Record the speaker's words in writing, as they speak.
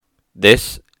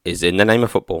This is In the Name of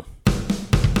Football.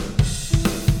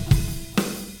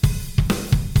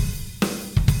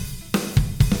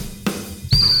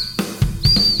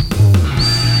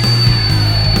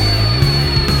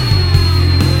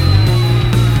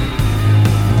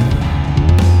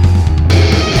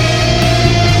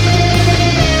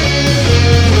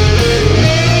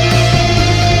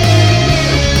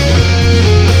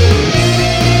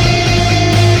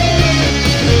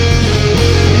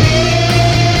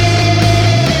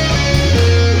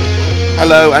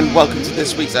 Hello and welcome to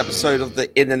this week's episode of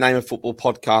the In the Name of Football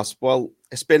podcast. Well,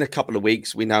 it's been a couple of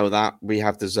weeks. We know that we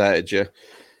have deserted you.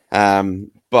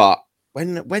 But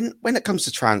when it comes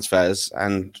to transfers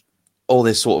and all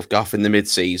this sort of guff in the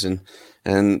mid-season,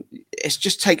 and it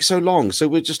just takes so long. So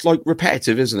we're just like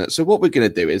repetitive, isn't it? So what we're going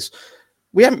to do is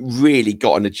we haven't really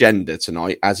got an agenda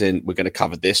tonight, as in we're going to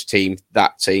cover this team,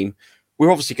 that team. We're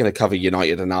obviously going to cover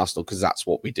United and Arsenal because that's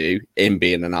what we do. Him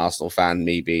being an Arsenal fan,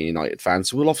 me being a United fan.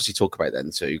 So we'll obviously talk about them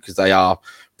too because they are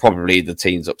probably the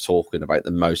teams I'm talking about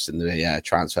the most in the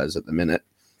transfers at the minute.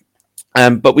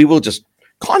 But we will just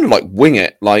kind of like wing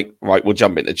it. Like, right, we'll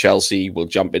jump into Chelsea. We'll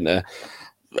jump into,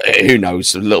 who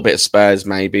knows, a little bit of Spurs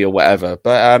maybe or whatever.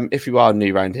 But if you are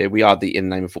new around here, we are the In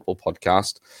the Name of Football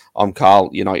podcast. I'm Carl,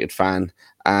 United fan.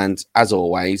 And as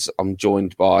always, I'm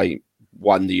joined by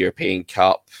won the European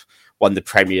Cup, won the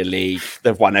Premier League.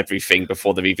 They've won everything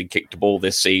before they've even kicked the ball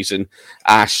this season.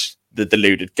 Ash, the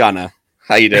deluded gunner.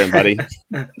 How you doing, buddy?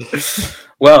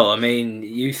 Well, I mean,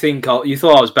 you thought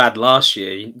I was bad last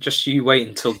year. Just you wait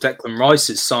until Declan Rice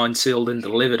is signed, sealed, and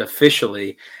delivered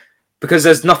officially, because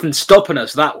there's nothing stopping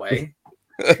us that way.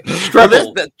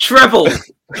 Treble.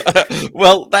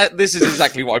 Well, this is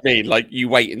exactly what I mean. Like, you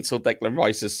wait until Declan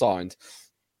Rice is signed.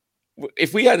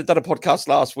 If we had done a podcast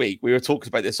last week, we were talking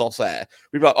about this off air.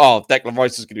 We'd be like, oh, Declan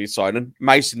Rice is going to be signing.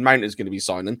 Mason Mount is going to be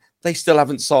signing. They still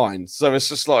haven't signed. So it's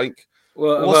just like,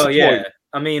 well, yeah. Point?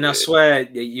 I mean, I swear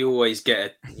you always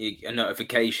get a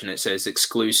notification that says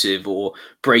exclusive or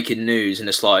breaking news. And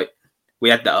it's like, we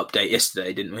had that update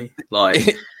yesterday, didn't we? Like,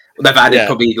 they've added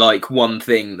probably like one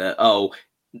thing that,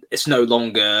 it's no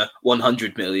longer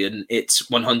 100 million, it's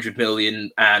 100 million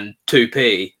and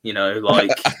 2p, you know, like.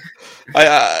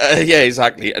 Yeah,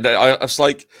 exactly. And it's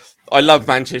like, I love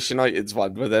Manchester United's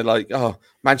one where they're like, oh,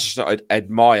 Manchester United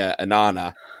admire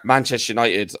Onana. Manchester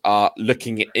United are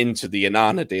looking into the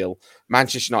Onana deal.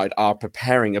 Manchester United are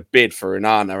preparing a bid for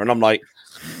Onana. And I'm like,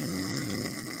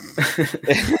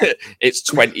 it's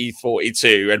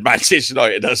 2042 and Manchester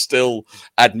United are still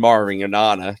admiring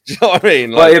Onana. Do you know what I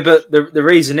mean? Like, well, yeah, but the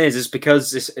reason is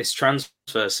because it's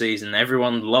transfer season.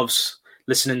 Everyone loves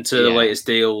listening to the latest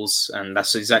deals, and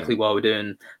that's exactly why we're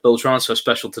doing a little transfer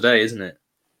special today, isn't it?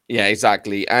 Yeah,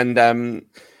 exactly. And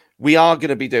we are going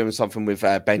to be doing something with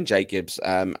Ben Jacobs.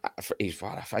 I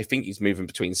think he's moving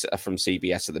from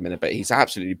CBS at the minute, but he's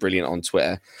absolutely brilliant on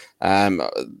Twitter.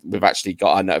 We've actually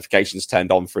got our notifications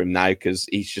turned on for him now because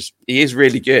he is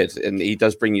really good and he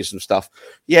does bring you some stuff.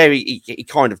 Yeah, he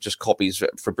kind of just copies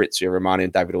Fabrizio Romano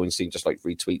and David Ornstein, just like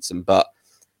retweets them, but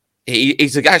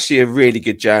he's actually a really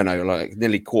good journo, like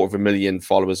nearly 250,000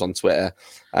 followers on Twitter.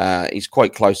 He's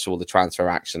quite close to all the transfer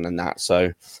action and that,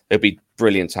 so it'll be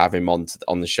brilliant to have him on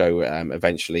the show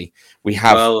eventually. We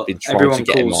have been trying to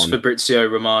get him on. Everyone calls Fabrizio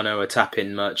Romano a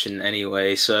tap-in merchant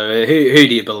anyway, so who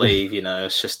do you believe? You know,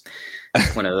 it's just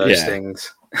one of those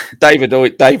things. David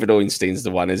Ornstein's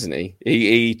the one, isn't he?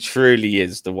 He truly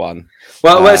is the one.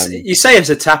 Well, you say it's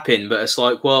a tap-in, but it's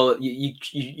like, well,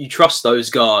 you trust those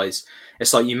guys.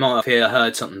 It's like you might have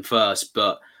heard something first,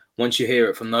 but once you hear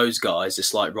it from those guys,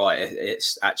 it's like, right,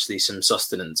 it's actually some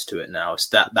sustenance to it now. It's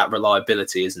that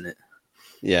reliability, isn't it?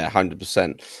 Yeah,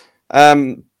 100%.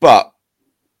 But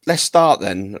let's start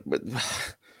then.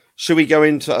 Should we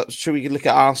look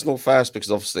at Arsenal first?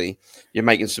 Because obviously you're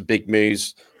making some big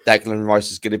moves. Declan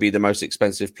Rice is going to be the most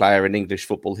expensive player in English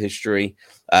football history.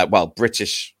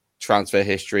 British transfer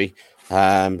history.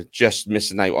 Just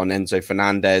missing out on Enzo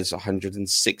Fernandez,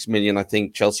 106 million, I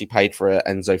think Chelsea paid for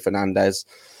Enzo Fernandez.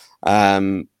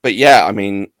 But yeah, I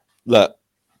mean, look,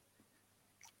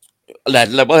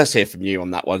 let's hear from you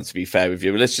on that one, to be fair with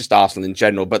you. Let's just Arsenal in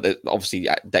general, but obviously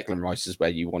Declan Rice is where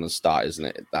you want to start, isn't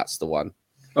it? That's the one.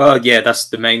 Well, yeah, that's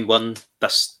the main one.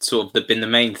 That's sort of been the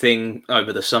main thing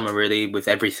over the summer, really, with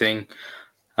everything.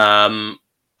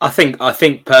 I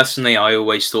think personally, I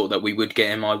always thought that we would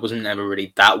get him. I wasn't ever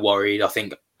really that worried. I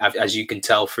think, as you can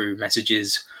tell through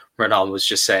messages, Ronaldo was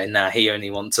just saying, nah, he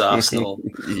only wants Arsenal.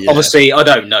 Obviously, I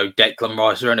don't know Declan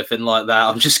Rice or anything like that.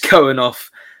 I'm just going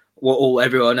off what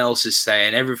everyone else is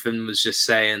saying. Everything was just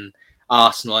saying,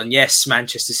 Arsenal. And yes,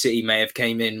 Manchester City may have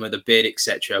came in with a bid,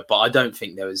 etc., but I don't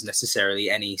think there was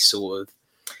necessarily any sort of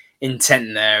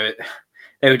intent there.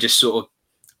 They were just sort of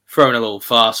throwing a little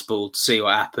fastball to see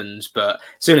what happens. But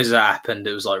as soon as that happened,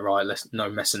 it was like, right, let's no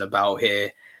messing about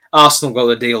here. Arsenal got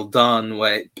the deal done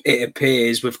where it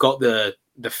appears we've got the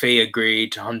fee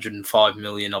agreed, 105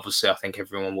 million. Obviously, I think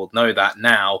everyone will know that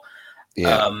now.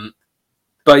 Yeah.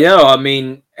 But yeah, I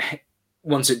mean,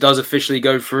 once it does officially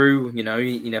go through, you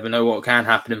never know what can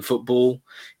happen in football.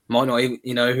 Might not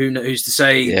even, who's to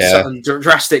say something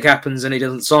drastic happens and he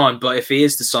doesn't sign. But if he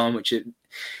is to sign, which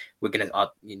we're going to,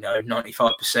 95%,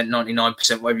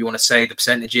 99%, whatever you want to say, the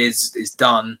percentage is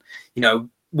done.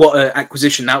 What an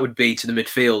acquisition that would be to the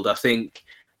midfield. I think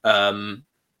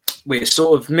we're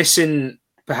sort of missing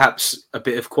perhaps a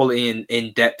bit of quality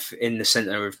in depth in the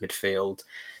centre of midfield.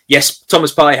 Yes,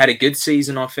 Thomas Partey had a good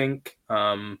season, I think.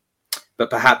 But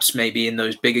perhaps maybe in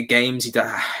those bigger games,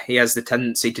 he has the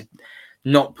tendency to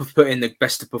not put in the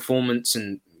best of performance.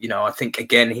 And, I think,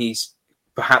 again, he's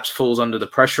perhaps falls under the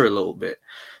pressure a little bit.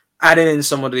 Adding in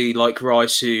somebody like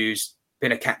Rice, who's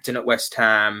been a captain at West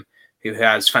Ham, who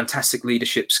has fantastic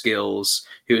leadership skills,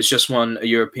 who has just won a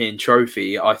European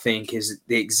trophy, I think is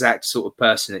the exact sort of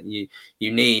person that you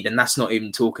need. And that's not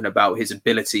even talking about his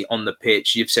ability on the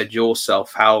pitch. You've said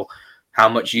yourself how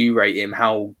much you rate him,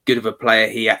 how good of a player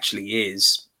he actually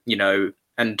is,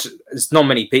 and there's not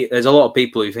many people, there's a lot of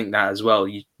people who think that as well.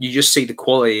 You just see the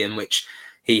quality in which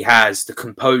he has, the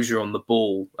composure on the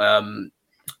ball,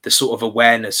 the sort of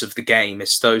awareness of the game.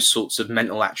 It's those sorts of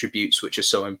mental attributes which are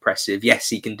so impressive. Yes,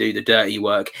 he can do the dirty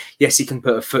work. Yes, he can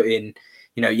put a foot in.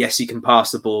 Yes, he can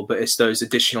pass the ball, but it's those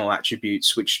additional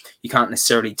attributes which you can't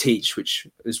necessarily teach, which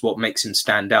is what makes him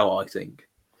stand out, I think.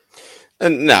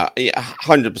 And no,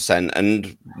 100%.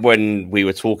 And when we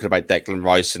were talking about Declan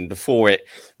Rice, and before it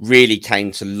really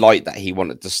came to light that he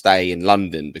wanted to stay in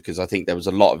London, because I think there was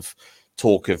a lot of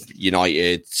talk of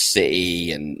United,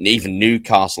 City, and even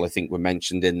Newcastle, I think, were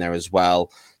mentioned in there as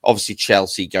well. Obviously,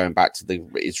 Chelsea going back to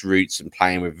its roots and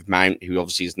playing with Mount, who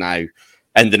obviously is now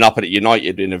ending up at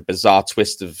United in a bizarre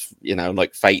twist of,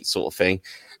 like fate sort of thing.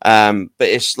 But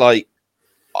it's like,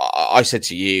 I said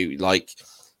to you, like,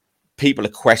 people are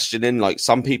questioning, like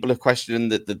some people are questioning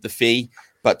the fee.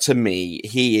 But to me,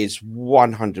 he is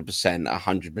 100% a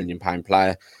 £100 million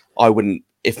player. I wouldn't,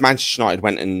 if Manchester United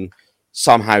went and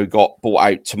somehow got bought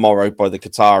out tomorrow by the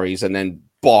Qataris and then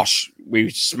bosh, we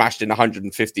smashed in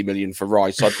 150 million for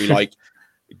Rice, I'd be like,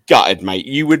 gutted, mate.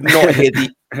 You would not hear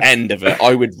the end of it.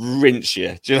 I would rinse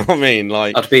you. Do you know what I mean?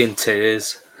 Like, I'd be in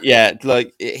tears. Yeah,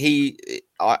 like you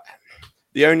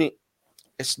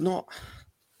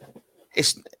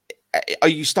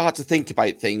start to think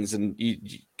about things, and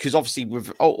because obviously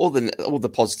with all the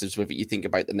positives with it, you think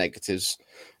about the negatives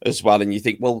as well, and you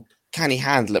think, well, can he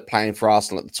handle it playing for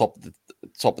Arsenal at the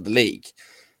top of the league?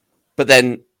 But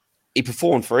then he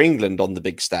performed for England on the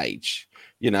big stage,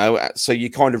 so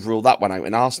you kind of rule that one out.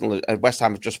 And Arsenal and West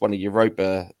Ham have just won the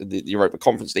Europa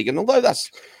Conference League, and although that's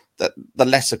the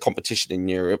lesser competition in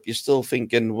Europe, you're still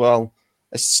thinking, well,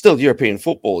 it's still European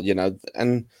football,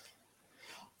 and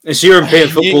it's European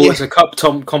football. It's a cup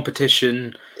top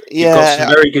competition. You've got some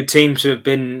very good teams who have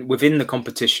been within the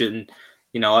competition.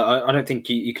 I don't think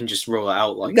you can just roll it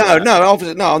out like that. No,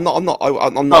 obviously, no. I'm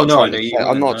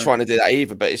not trying to do that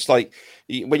either. But it's like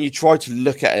when you try to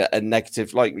look at a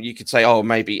negative, like you could say, oh,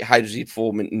 maybe how does he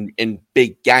perform in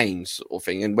big games sort of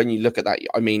thing? And when you look at that,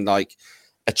 I mean, like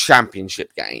a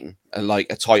championship game, like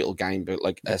a title game, but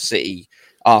like a City.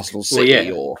 Arsenal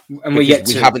City, we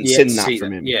haven't seen that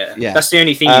from him. Yeah, that's the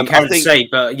only thing you can say.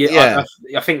 But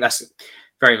I think that's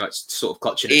very much sort of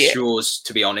clutching at straws,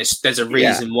 to be honest. There's a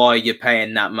reason why you're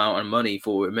paying that amount of money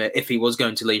for him. If he was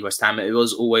going to leave West Ham, it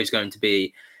was always going to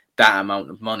be that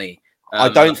amount of money. I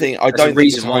don't think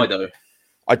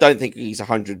he's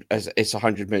 100. It's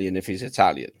 100 million if he's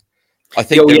Italian. I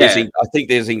think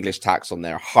there's English tax on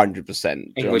there,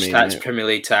 100%. English tax, Premier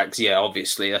League tax,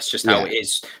 obviously that's just how it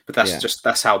is. But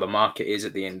that's how the market is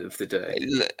at the end of the day.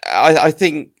 I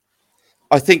think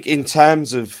in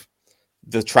terms of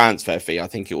the transfer fee, I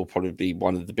think it will probably be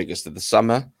one of the biggest of the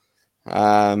summer.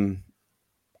 I'm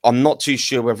not too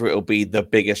sure whether it'll be the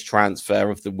biggest transfer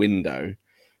of the window,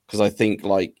 because I think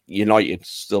like United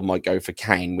still might go for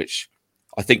Kane, which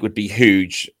I think would be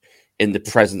huge in the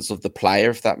presence of the player,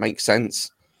 if that makes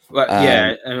sense. But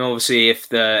and obviously if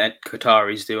the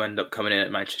Qataris do end up coming in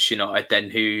at Manchester United, then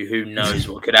who knows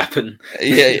what could happen?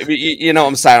 You know what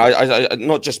I'm saying? I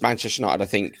not just Manchester United. I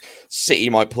think City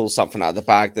might pull something out of the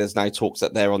bag. There's now talks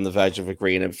that they're on the verge of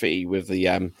agreeing a fee with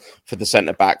the for the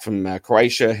centre back from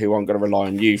Croatia, who I'm going to rely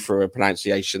on you for a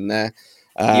pronunciation there.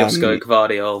 Josko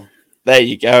Gvardiol. There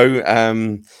you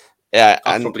go. Yeah,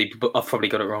 I've probably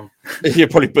got it wrong. You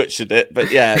probably butchered it, but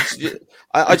yeah,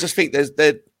 I just think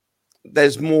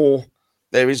there's more.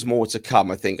 There is more to come.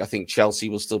 I think Chelsea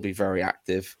will still be very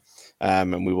active,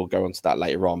 and we will go on to that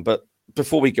later on. But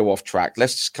before we go off track,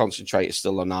 let's just concentrate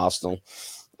still on Arsenal.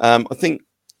 I think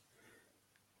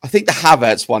the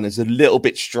Havertz one is a little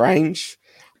bit strange.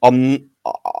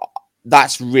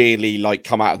 That's really like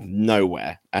come out of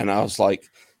nowhere, and I was like,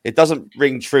 it doesn't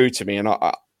ring true to me, and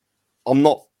I'm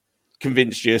not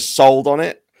convinced you're sold on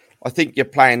it. I think you're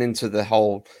playing into the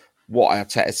whole what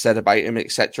Arteta said about him,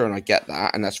 etc., and I get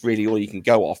that, and that's really all you can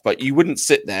go off. But you wouldn't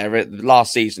sit there at the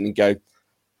last season and go,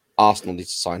 Arsenal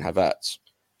needs to sign Havertz.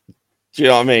 Do you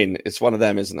know what I mean? It's one of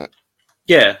them, isn't it?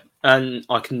 Yeah, and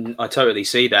I totally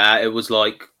see that. It was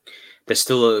like there's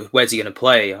still where's he going to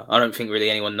play? I don't think really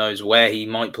anyone knows where he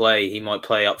might play. He might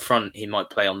play up front. He might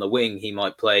play on the wing. He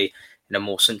might play in a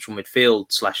more central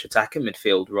midfield / attacker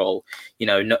midfield role.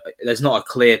 There's not a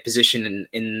clear position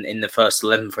in the first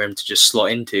 11 for him to just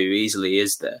slot into easily,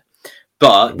 is there?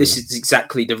 But this is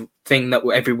exactly the thing that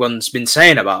everyone's been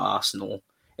saying about Arsenal,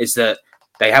 is that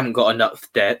they haven't got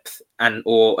enough depth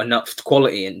or enough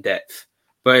quality in depth.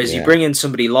 Whereas you bring in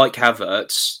somebody like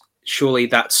Havertz, surely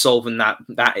that's solving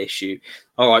that issue.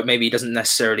 All right, maybe he doesn't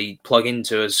necessarily plug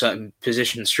into a certain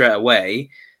position straight away,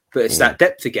 but it's that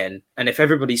depth again. And if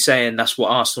everybody's saying that's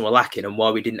what Arsenal are lacking and why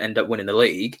we didn't end up winning the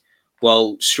league,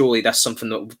 well, surely that's something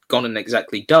that we've gone and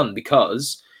exactly done,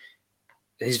 because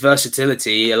his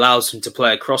versatility allows him to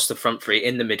play across the front three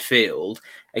in the midfield.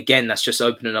 Again, that's just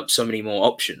opening up so many more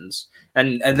options.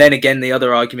 And then again, the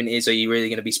other argument is, are you really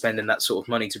going to be spending that sort of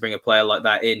money to bring a player like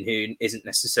that in who isn't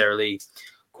necessarily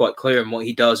quite clear on what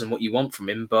he does and what you want from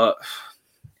him? But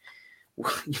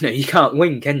you can't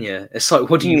win, can you? It's like,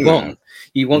 what do you want?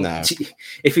 You want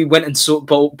if he went and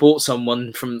bought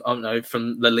someone from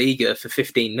from La Liga for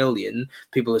 15 million,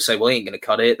 people would say, well, he ain't going to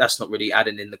cut it. That's not really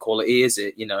adding in the quality, is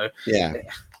it? Yeah.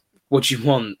 What do you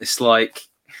want? It's like,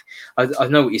 I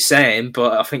know what you're saying,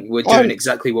 but I think we're doing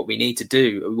exactly what we need to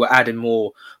do. We're adding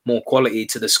more quality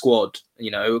to the squad.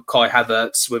 Kai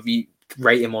Havertz, whether you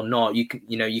rate him or not,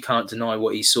 you can't deny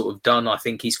what he's sort of done. I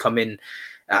think he's come in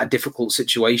at a difficult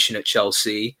situation at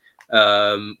Chelsea,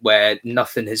 where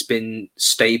nothing has been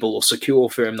stable or secure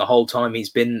for him the whole time he's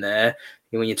been there.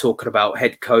 When you're talking about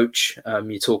head coach,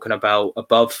 you're talking about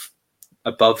above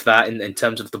that in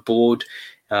terms of the board.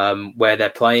 Where they're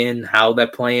playing, how they're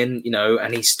playing,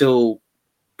 and he's still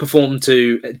performed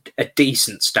to a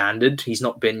decent standard. He's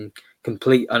not been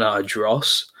complete and utter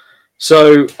dross.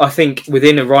 So I think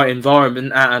within a right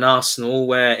environment at an Arsenal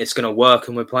where it's going to work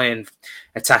and we're playing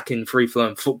attacking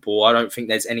free-flowing football, I don't think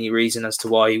there's any reason as to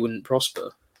why he wouldn't prosper.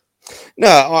 No,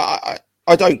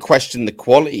 I don't question the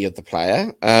quality of the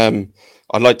player.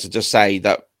 I'd like to just say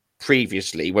that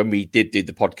previously, when we did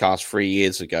the podcast 3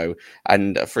 years ago,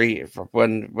 and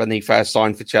when he first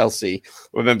signed for Chelsea,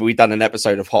 remember we'd done an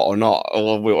episode of Hot or Not,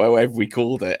 or whatever we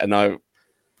called it, and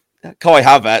Kai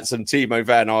Havertz and Timo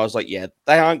Werner, I was like, yeah,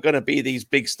 they aren't going to be these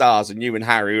big stars, and you and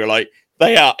Harry were like,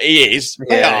 they are. He is.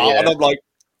 They are, and I'm like,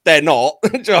 they're not. Do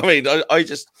you know what I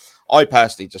mean? I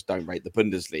personally just don't rate the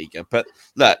Bundesliga. But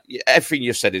look, everything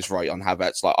you said is right on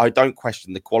Havertz. Like, I don't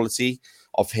question the quality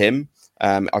of him.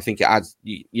 I think it adds,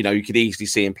 you could easily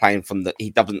see him playing from he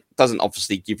doesn't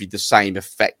obviously give you the same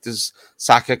effect as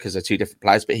Saka because they're two different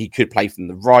players, but he could play from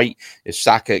the right. If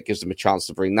Saka, it gives him a chance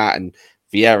to bring that, and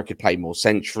Vieira could play more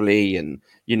centrally, and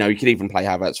you could even play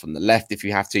Havertz from the left if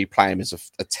you have to. Play him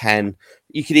as a 10.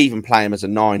 You could even play him as a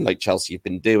 9, like Chelsea have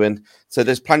been doing. So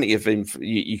there's plenty of him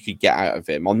you could get out of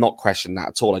him. I'm not questioning that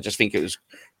at all. I just think it was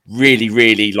really,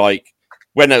 really like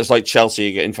when it was like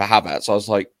Chelsea getting for Havertz, I was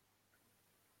like,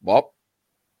 what?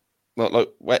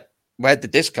 Look, where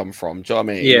did this come from? Do you know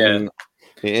what I mean?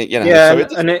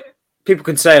 Yeah, people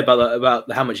can say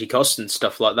about how much he costs and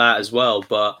stuff like that as well.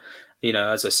 But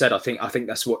as I said, I think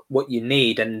that's what you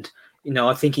need, and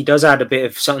I think he does add a bit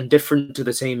of something different to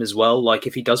the team as well. Like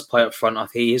if he does play up front, I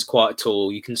think he is quite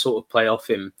tall. You can sort of play off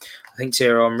him. I think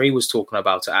Thierry Henry was talking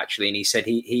about it actually, and he said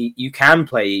you can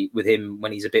play with him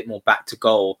when he's a bit more back to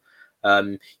goal.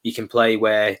 You can play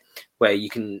where you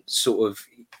can sort of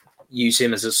use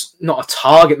him as not a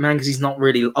target man because he's not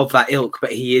really of that ilk, but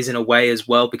he is in a way as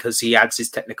well because he adds his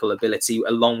technical ability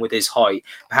along with his height.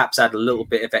 Perhaps add a little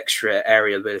bit of extra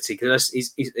aerial ability because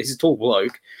he's a tall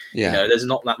bloke. Yeah, there's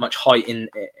not that much height in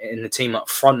the team up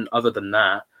front other than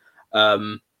that.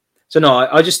 So no,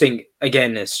 I just think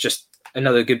again it's just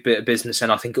another good bit of business,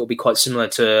 and I think it'll be quite similar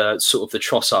to sort of the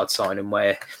Trossard signing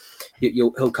where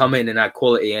he'll come in and add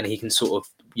quality, and he can sort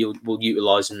of we'll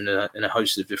utilise him in a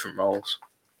host of different roles.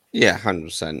 Yeah,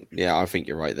 100%. Yeah, I think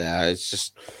you're right there. It's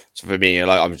just for me,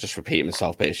 like I'm just repeating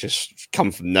myself, but it's just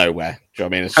come from nowhere. Do you know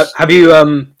what I mean? It's,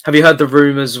 Have you heard the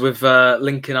rumours with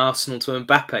linking Arsenal to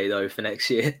Mbappe though for next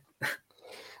year?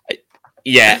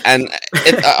 yeah, and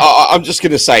I'm just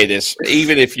going to say this: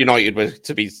 even if United were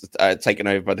to be taken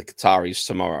over by the Qataris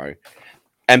tomorrow,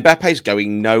 Mbappe's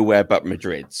going nowhere but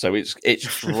Madrid. So it's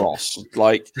dross.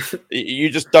 Like you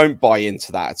just don't buy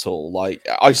into that at all. Like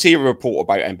I see a report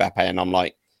about Mbappe, and I'm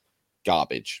like,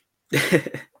 garbage. Do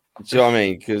you know what I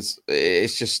mean? Because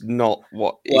it's just not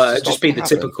what. Well, It's it'd just just not be going the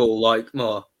to happen. typical like,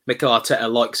 well, Mikel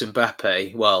Arteta likes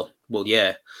Mbappe. Well,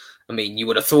 yeah. I mean, you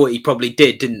would have thought he probably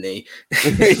did, didn't he?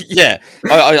 Yeah,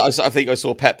 I think I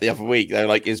saw Pep the other week. They're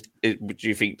like, do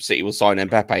you think City will sign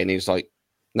Mbappe? And he's like,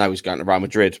 no, he's going to Real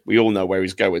Madrid. We all know where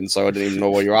he's going, so I don't even know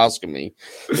why you're asking me.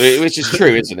 Which is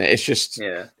true, isn't it? It's just,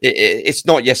 Yeah. It's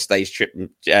not yesterday's chip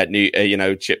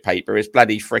paper. It's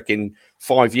bloody freaking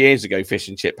 5 years ago fish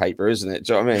and chip paper, isn't it?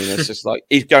 Do you know what I mean? It's just like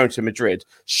he's going to Madrid.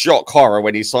 Shock horror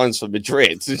when he signs for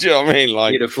Madrid. Do you know what I mean?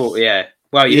 Like, You'd have thought, yeah.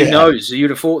 Well, who yeah, knows?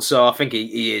 You'd have thought so. I think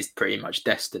he is pretty much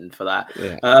destined for that.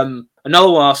 yeah,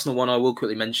 Another Arsenal one I will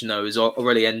quickly mention, though, is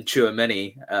already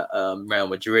Tchouameni at Real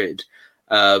Madrid.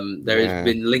 There has yeah.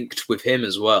 been linked with him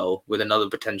as well, with another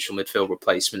potential midfield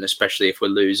replacement, especially if we're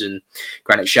losing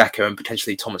Granit Xhaka and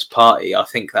potentially Thomas Partey. I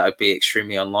think that would be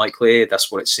extremely unlikely.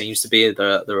 That's what it seems to be,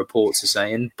 the reports are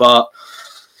saying. But,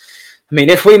 I mean,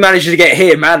 if we manage to get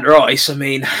him and Rice, I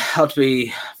mean, I'd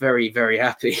be very, very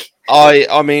happy.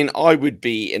 I mean, I would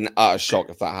be in utter shock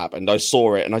if that happened. I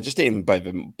saw it and I just didn't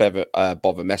even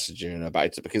bother messaging him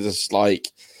about it because it's like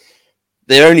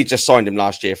they only just signed him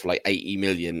last year for like 80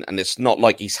 million, and it's not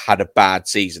like he's had a bad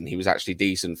season. He was actually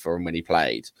decent for him when he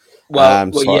played. Yeah,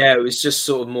 it was just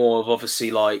sort of more of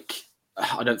obviously like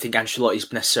I don't think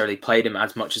Ancelotti's necessarily played him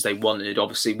as much as they wanted.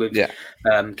 Obviously with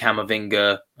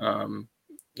Camavinga,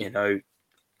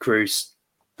 Cruz,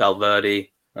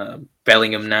 Valverde,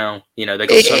 Bellingham now, they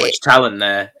got so much talent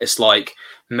there. It's like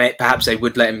perhaps they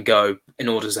would let him go in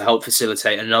order to help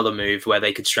facilitate another move where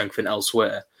they could strengthen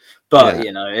elsewhere. But,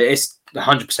 it's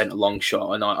 100% a long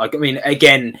shot. And I mean,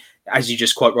 again, as you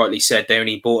just quite rightly said, they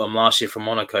only bought him last year from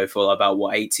Monaco for about,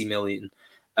 80 million.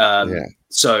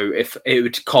 So if it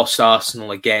would cost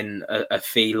Arsenal, again, a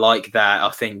fee like that,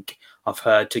 I think I've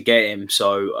heard to get him.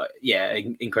 So,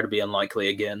 incredibly unlikely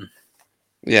again.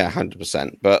 Yeah,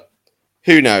 100%. But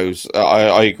who knows?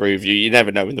 I agree with you. You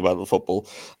never know in the world of football.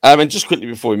 And just quickly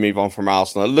before we move on from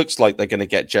Arsenal, it looks like they're going to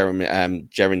get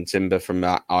Jeren Timber from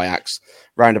Ajax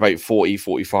around about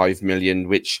 45 million,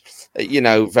 which,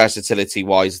 versatility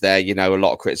wise there, a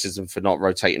lot of criticism for not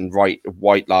rotating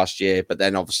White last year. But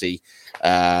then obviously,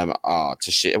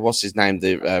 what's his name?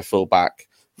 The fullback.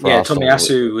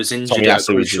 Tomiyasu was injured at a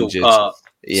crucial part.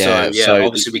 Yeah, so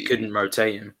obviously we couldn't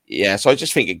rotate him. Yeah, so I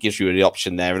just think it gives you the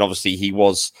option there. And obviously he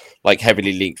was like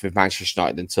heavily linked with Manchester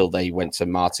United until they went to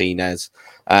Martinez.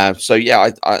 I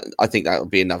think that would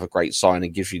be another great sign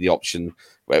and gives you the option,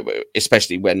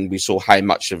 especially when we saw how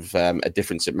much of a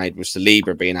difference it made with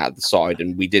Saliba being out of the side.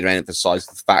 And we did emphasize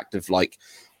the fact of like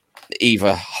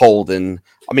either Holden,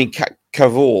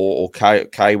 Kavor or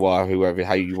Kaiwa, whoever,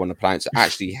 how you want to pronounce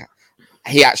it,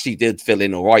 he actually did fill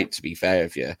in all right, to be fair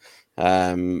with you.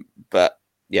 But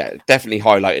yeah, definitely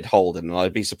highlighted Holden, and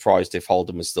I'd be surprised if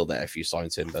Holden was still there if you signed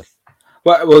Timber.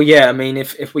 Well, yeah. I mean,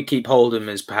 if we keep Holden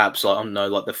as perhaps like I don't know,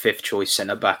 like the fifth choice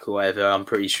centre back or whatever, I'm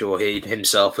pretty sure he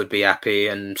himself would be happy,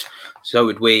 and so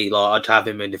would we. Like I'd have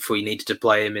him, and if we needed to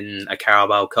play him in a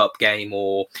Carabao Cup game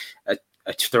or a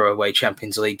throwaway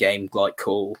Champions League game, like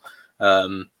cool.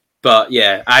 But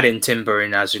yeah, adding Timber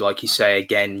in, as like you say,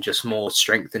 again, just more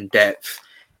strength and depth.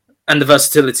 And the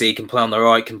versatility, he can play on the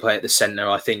right, can play at the centre.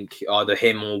 I think either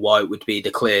him or White would be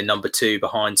the clear number two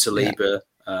behind Saliba.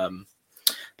 Yeah.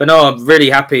 But no, I'm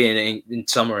really happy in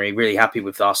summary, really happy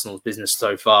with Arsenal's business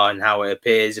so far and how it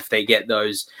appears. If they get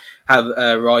those, have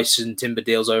Rice and Timber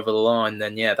deals over the line,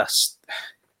 then yeah, that's,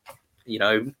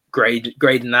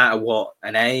 grading that at what,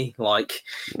 an A? Like,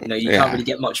 you can't really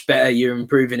get much better. You're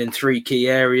improving in three key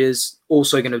areas.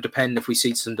 Also going to depend if we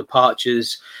see some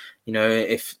departures.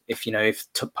 If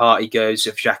Partey goes,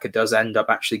 if Xhaka does end up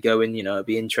actually going, it'd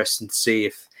be interesting to see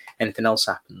if anything else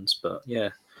happens. But yeah,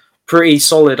 pretty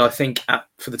solid, I think,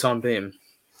 for the time being.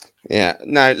 Yeah.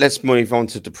 Now let's move on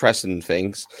to depressing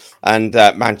things and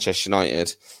Manchester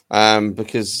United,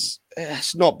 because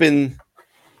it's not been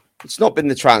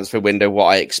the transfer window what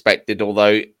I expected.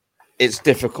 Although it's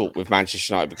difficult with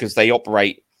Manchester United because they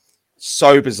operate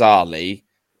so bizarrely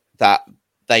that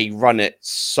they run it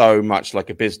so much like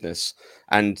a business.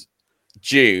 And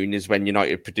June is when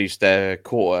United produced their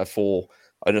quarter for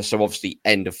and also obviously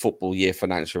end of football year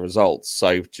financial results.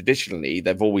 So traditionally,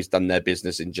 they've always done their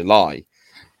business in July.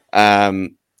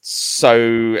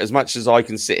 So as much as I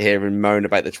can sit here and moan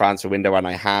about the transfer window, and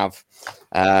I have,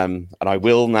 and I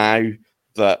will now,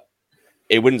 that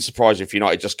it wouldn't surprise you if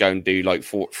United just go and do like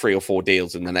 3 or 4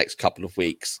 deals in the next couple of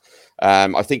weeks.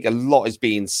 I think a lot is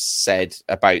being said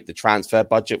about the transfer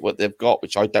budget, what they've got,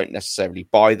 which I don't necessarily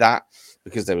buy that,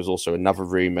 because there was also another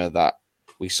rumour that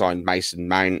we signed Mason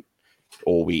Mount,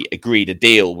 or we agreed a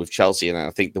deal with Chelsea. And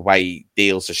I think the way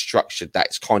deals are structured,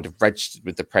 that's kind of registered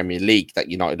with the Premier League that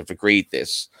United have agreed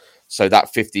this. So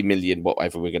that 50 million,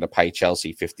 whatever we're going to pay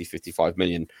Chelsea, 55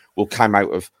 million, will come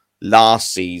out of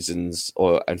last season's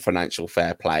and financial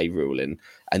fair play ruling.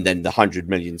 And then the 100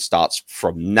 million starts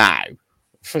from now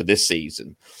for this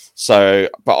season. So,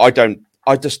 but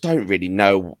I just don't really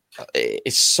know.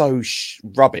 It's so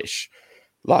rubbish,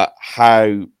 like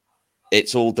how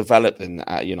it's all developing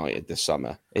at United this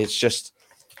summer. It's just,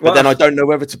 but then I don't know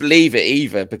whether to believe it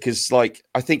either, because like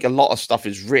I think a lot of stuff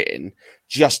is written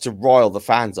just to rile the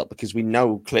fans up, because we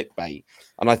know clickbait.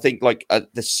 And I think like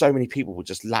there's so many people will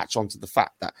just latch onto the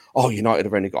fact that, oh, United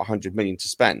have only got 100 million to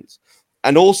spend.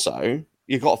 And also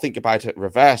you've got to think about it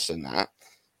reversing that.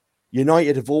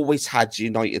 United have always had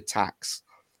United tax.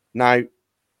 Now,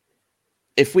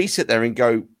 if we sit there and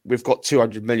go, we've got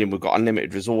 200 million, we've got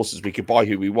unlimited resources, we could buy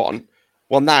who we want.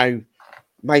 Well, now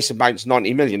Mason Mount's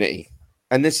 90 million, isn't he?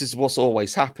 And this is what's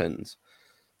always happened.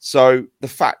 So the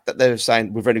fact that they're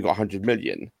saying we've only got 100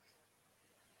 million,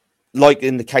 like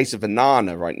in the case of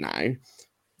Onana right now,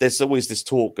 there's always this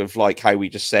talk of like how we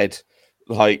just said,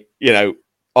 like,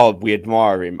 oh, we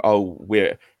admire him. Oh,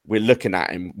 we're looking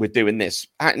at him. We're doing this.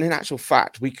 And in actual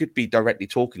fact, we could be directly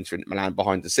talking to Milan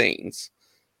behind the scenes,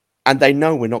 and they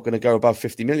know we're not going to go above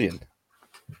 50 million,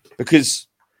 because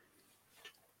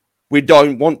we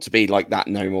don't want to be like that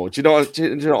no more. Do you know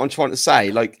what I'm trying to say?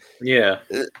 Like, yeah,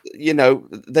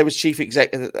 there was chief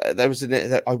executive. There was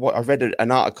I read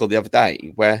an article the other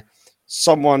day where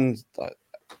someone,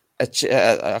 I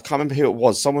can't remember who it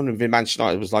was. Someone within Manchester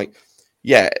United was like,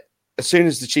 yeah. As soon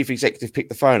as the chief executive picked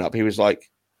the phone up, he was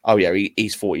like, oh yeah,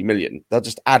 he's 40 million. They'll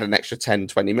just add an extra 10,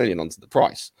 20 million onto the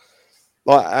price.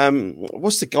 Like,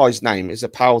 what's the guy's name? Is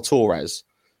it Paul Torres,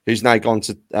 who's now gone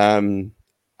to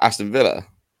Aston Villa?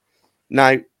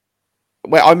 Now,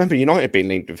 well, I remember United being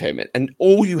linked with him, and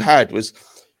all you had was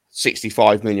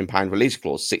 £65 million release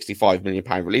clause, £65 million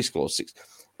release clause.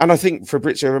 And I think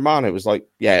Fabrizio Romano was like,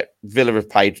 yeah, Villa have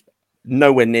paid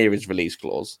nowhere near his release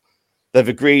clause. They've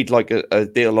agreed like a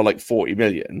deal of like 40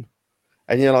 million.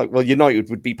 And you're like, well, United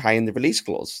would be paying the release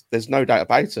clause. There's no doubt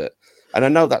about it. And I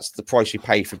know that's the price you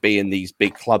pay for being these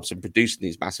big clubs and producing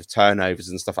these massive turnovers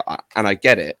and stuff like that. And I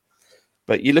get it.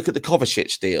 But you look at the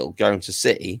Kovacic deal going to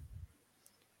City,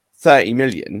 30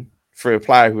 million for a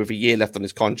player with a year left on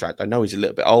his contract. I know he's a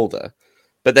little bit older,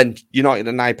 but then United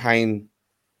are now paying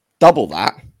double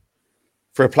that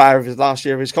for a player of his last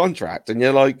year of his contract. And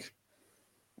you're like,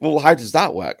 well, how does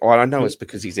that work? Well, I know it's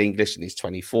because he's English and he's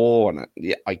 24, and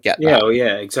I get that. Yeah, well,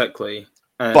 yeah, exactly.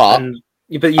 But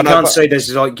you can't say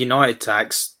there's like United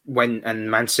tax and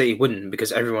Man City wouldn't,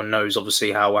 because everyone knows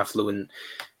obviously how affluent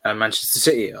Manchester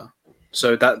City are.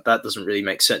 So that doesn't really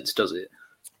make sense, does it?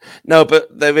 No,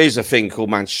 but there is a thing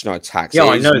called Manchester United tax. Yeah,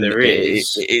 I know there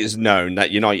is. It is known that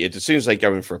United, as soon as they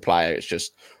go in for a player, it's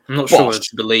just... I'm not sure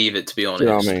to believe it, to be honest. You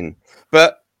know what I mean?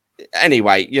 But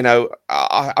anyway,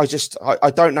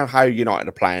 I don't know how United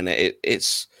are playing it.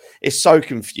 It's so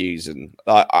confusing.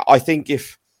 I think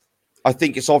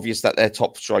it's obvious that their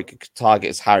top striker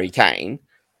target is Harry Kane,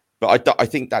 but I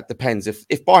think that depends.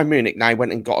 If Bayern Munich now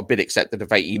went and got a bid accepted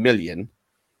of 80 million,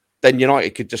 then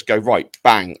United could just go, right,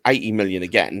 bang, 80 million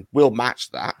again. We'll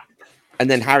match that. And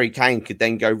then Harry Kane could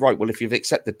then go, right, well, if you've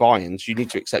accepted Bayern's, you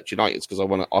need to accept United's, because I'm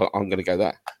going to go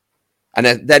there. And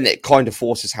then it kind of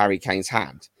forces Harry Kane's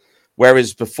hand.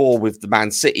 Whereas before with the Man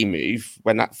City move,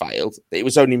 when that failed, it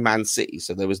was only Man City.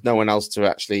 So there was no one else to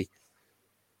actually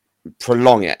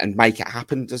prolong it and make it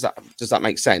happen. Does that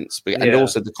make sense? But, yeah. And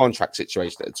also the contract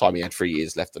situation at the time, he had 3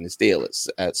 years left on his deal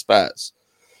at Spurs.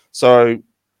 So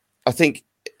I think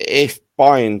if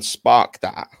Bayern sparked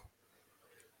that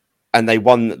and they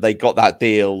got that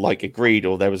deal like agreed,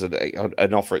 or there was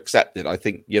an offer accepted, I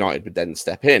think United would then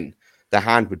step in. Their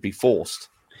hand would be forced.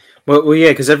 Well, yeah,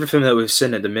 because everything that we've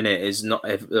seen at the minute is not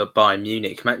Bayern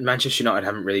Munich. Manchester United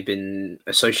haven't really been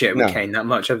associated with Kane that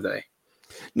much, have they?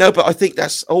 No, but I think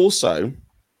that's also...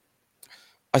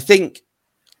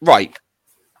 Right.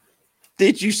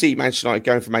 Did you see Manchester United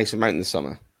going for Mason Mount this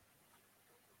summer?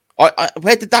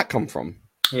 Where did that come from?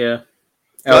 Yeah.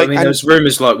 I mean, there's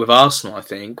rumours like with Arsenal, I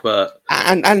think, but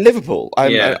and Liverpool.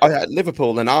 Yeah.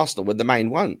 Liverpool and Arsenal were the main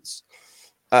ones,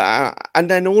 and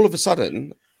then all of a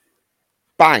sudden,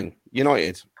 bang,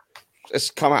 United. It's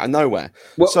come out of nowhere.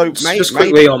 Well, so just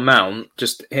quickly on Mount,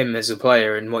 just him as a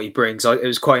player and what he brings. It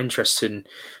was quite interesting.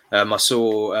 I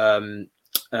saw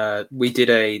we did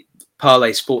a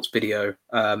parlay sports video.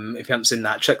 If you haven't seen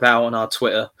that, check that out on our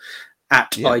Twitter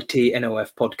at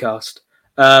ITNOF podcast.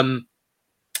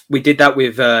 We did that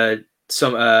with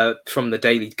some from the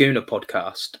Daily Gooner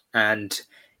podcast, and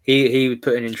he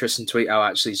put an interesting tweet out.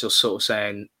 Actually, just sort of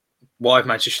saying, why have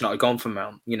Manchester United gone for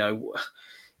Mount?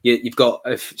 You've got,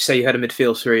 say you had a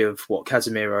midfield three of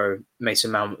Casemiro, Mason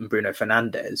Mount, and Bruno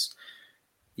Fernandes.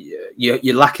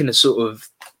 You're lacking a sort of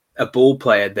a ball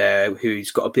player there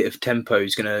who's got a bit of tempo,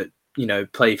 who's going to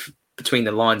play between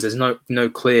the lines. There's no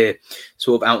clear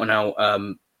sort of out and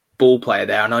out ball player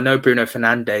there, and I know Bruno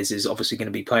Fernandes is obviously going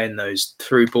to be playing those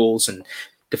through balls and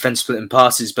defense splitting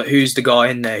passes. But who's the guy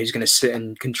in there who's going to sit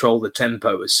and control the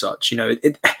tempo as such?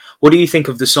 What do you think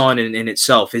of the signing in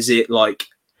itself? Is it like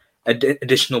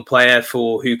additional player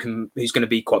who's going to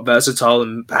be quite versatile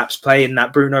and perhaps play in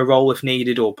that Bruno role if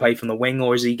needed, or play from the wing,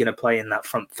 or is he going to play in that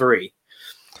front three?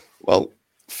 Well,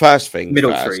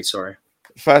 middle three. Sorry.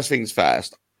 First things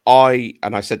first. I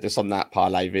said this on that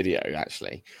parlay video.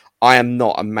 Actually, I am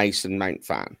not a Mason Mount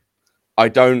fan.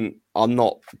 I'm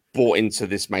not bought into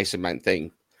this Mason Mount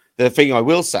thing. The thing I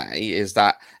will say is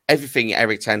that everything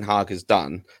Erik ten Hag has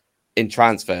done in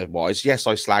transfer wise, yes,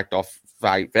 I slagged off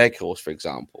Weghorst, for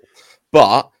example,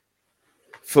 but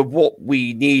for what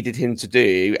we needed him to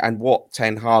do and what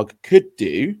Ten Hag could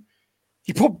do,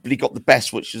 he probably got the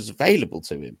best which is available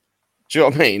to him. Do you know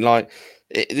what I mean? Like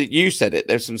you said it,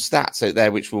 there's some stats out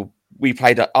there which we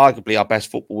played arguably our best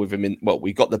football with him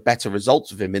we got the better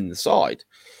results of him in the side.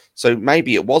 So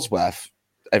maybe it was worth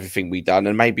everything we done,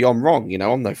 and maybe I'm wrong.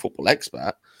 I'm no football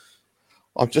expert.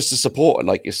 I'm just a supporter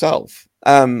like yourself.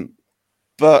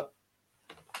 But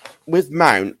with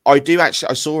Mount, I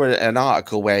saw an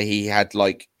article where he had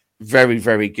like very,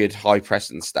 very good high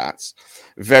pressing stats,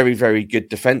 very, very good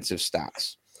defensive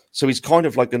stats. So he's kind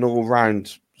of like an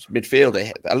all-round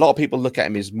midfielder. A lot of people look at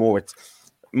him as more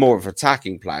of an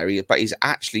attacking player, but he's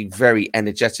actually very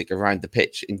energetic around the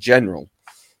pitch in general.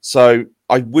 So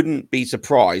I wouldn't be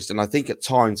surprised, and I think at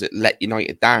times it let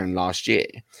United down last year,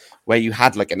 where you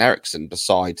had like an Eriksen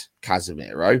beside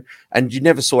Casemiro, and you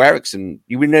never saw Eriksen.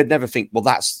 You would never think, well,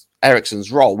 that's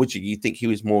Eriksen's role, would you? You think he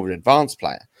was more of an advanced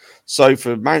player. So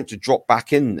for Mount to drop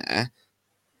back in there,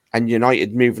 and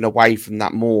United moving away from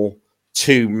that more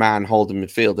two-man holding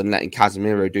midfield and letting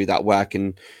Casemiro do that work,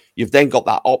 and you've then got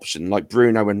that option like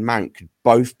Bruno and Mount could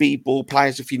both be ball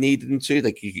players if you needed them to.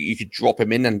 Like you could drop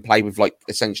him in and play with like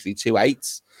essentially 2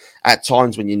 8s at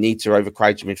times when you need to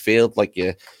overcrowd your midfield, like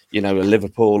a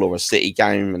Liverpool or a City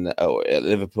game or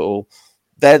Liverpool.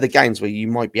 They're the games where you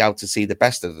might be able to see the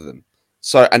best of them.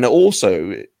 So, and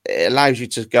also it allows you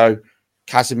to go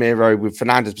Casemiro with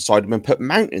Fernandes beside him and put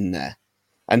Mount in there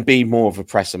and be more of a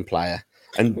pressing player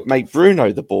and make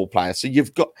Bruno the ball player. So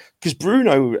you've got, because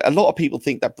Bruno, a lot of people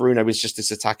think that Bruno is just this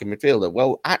attacking midfielder.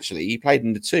 Well, actually, he played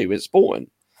in the two at Sporting.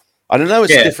 I don't know,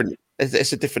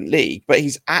 it's a different league, but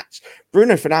he's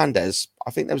Bruno Fernandes.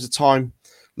 I think there was a time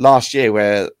last year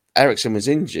where Eriksen was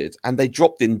injured and they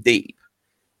dropped in deep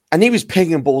and he was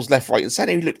pinging balls left, right, and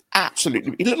centre. He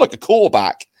looked like a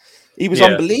quarterback. He was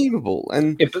unbelievable.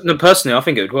 And but personally, I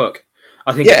think it would work.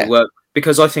 I think it would work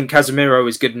because I think Casemiro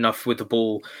is good enough with the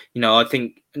ball. I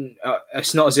think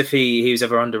it's not as if he was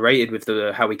ever underrated with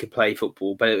how he could play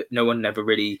football, but no one ever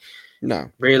really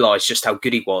realised just how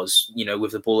good he was,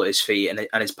 with the ball at his feet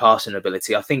and his passing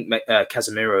ability. I think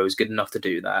Casemiro is good enough to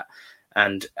do that.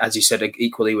 And as you said,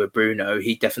 equally with Bruno,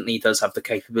 he definitely does have the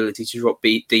capability to drop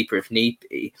deeper if need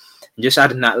be. And just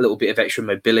adding that little bit of extra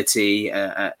mobility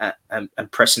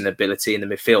and pressing ability in the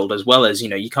midfield, as well as,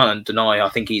 you can't deny, I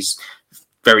think he's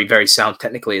very, very sound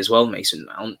technically as well, Mason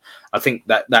Mount. I think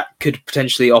that could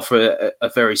potentially offer a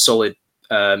very solid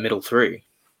middle three.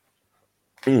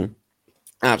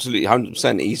 Absolutely,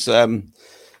 100%. He's,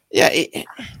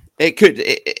 it could.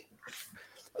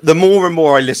 The more and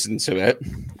more I listen to it,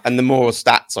 and the more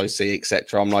stats I see,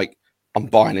 etc., I'm like, I'm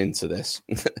buying into this.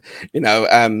 His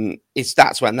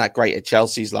stats weren't that great at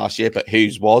Chelsea's last year, but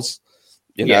whose was?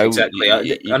 Exactly. I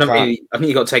think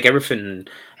you got to take everything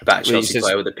about a Chelsea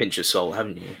player with a pinch of salt,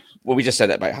 haven't you? Well, we just said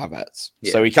it about Havertz,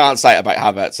 so we can't say it about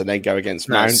Havertz and then go against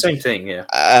Mount. Same thing, yeah.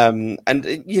 And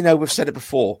we've said it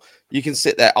before. You can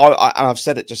sit there. I've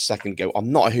said it just a second ago.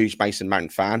 I'm not a huge Mason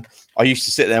Mount fan. I used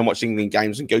to sit there and watch England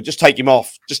games and go, just take him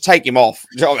off. Just take him off.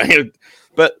 Do you know what I mean?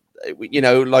 But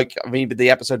like, I mean, with the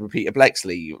episode with Peter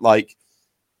Blexley, like,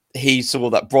 he saw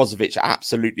that Brozovic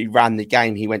absolutely ran the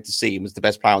game. He went to see him, was the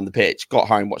best player on the pitch, got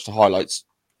home, watched the highlights.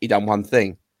 He done one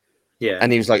thing. Yeah.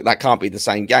 And he was like, that can't be the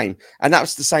same game. And that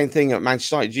was the same thing at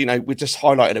Manchester United. We just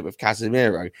highlighted it with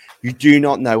Casemiro. You do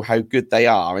not know how good they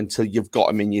are until you've got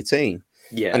them in your team.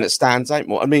 Yeah. And it stands out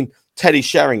more. I mean, Teddy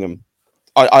Sheringham.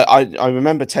 I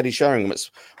remember Teddy Sheringham.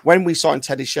 It's when we signed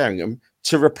Teddy Sheringham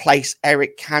to replace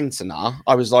Eric Cantona,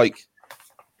 I was like,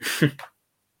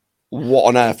 what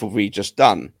on earth have we just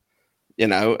done?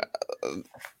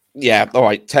 Yeah, all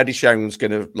right. Teddy Sheringham's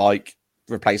going to like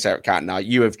replace Eric Cantona.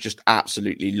 You have just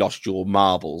absolutely lost your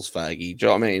marbles, Fergie. Do you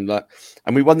know what I mean? Like,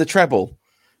 and we won the treble.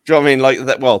 Do you know what I mean? Like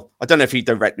that. Well, I don't know if he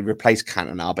directly replaced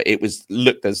Cantona, but it was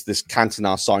looked as this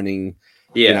Cantona signing.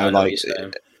 Yeah,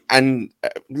 and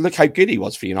look how good he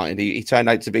was for United. He turned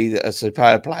out to be a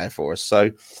superb player for us.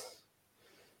 So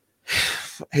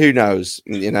who knows?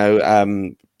 No,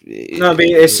 but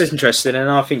it's interesting, and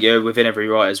I think you're within every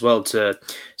right as well to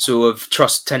sort of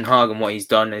trust Ten Hag and what he's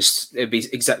done. It'd be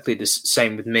exactly the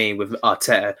same with me with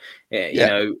Arteta.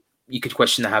 You could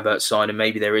question the Havertz side, and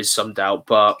maybe there is some doubt,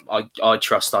 but I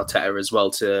trust Arteta as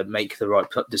well to make the right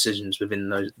decisions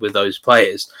with those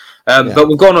players. But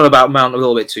we've gone on about Mount a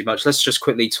little bit too much. Let's just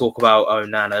quickly talk about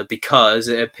Onana, because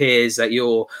it appears that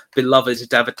your beloved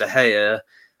David De Gea,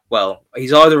 well,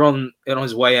 he's either on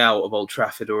his way out of Old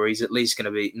Trafford, or he's at least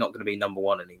not going to be number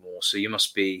one anymore. So you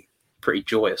must be pretty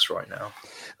joyous right now.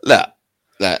 Look,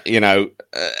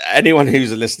 anyone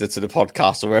who's a listener to the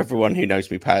podcast, or everyone who knows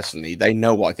me personally, they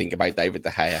know what I think about David De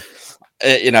Gea.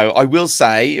 I will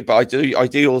say, but I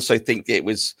do also think it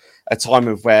was a time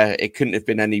of where it couldn't have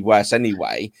been any worse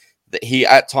anyway. That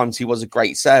at times he was a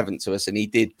great servant to us, and he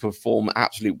did perform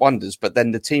absolute wonders. But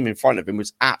then the team in front of him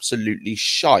was absolutely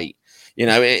shite.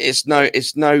 It's no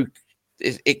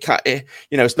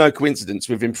coincidence.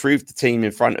 We've improved the team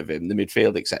in front of him, the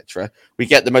midfield, etc. We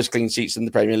get the most clean sheets in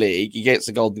the Premier League. He gets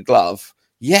the Golden Glove.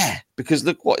 Yeah, because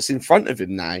look what's in front of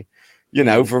him now.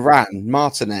 Varane,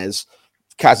 Martinez,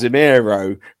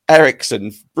 Casemiro,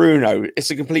 Eriksen, Bruno.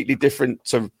 It's a completely different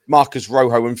to Marcus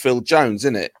Rojo and Phil Jones,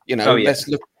 isn't it? Let's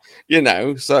look.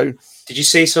 So did you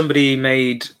see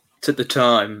somebody took the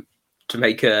time to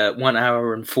make a 1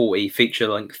 hour and 40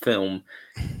 feature-length film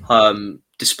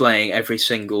displaying every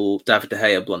single David De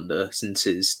Gea blunder since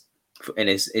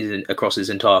across his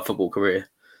entire football career?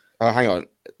 Oh, hang on.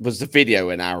 Was the video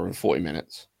an hour and 40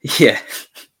 minutes? Yeah.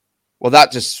 Well,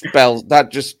 that just spells...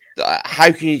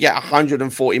 how can you get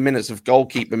 140 minutes of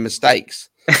goalkeeping mistakes?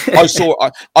 I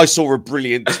saw a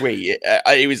brilliant tweet.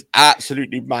 It was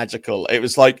absolutely magical. It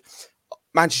was like,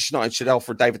 Manchester United should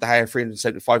offer David De Gea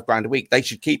 $375,000 a week. They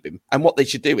should keep him. And what they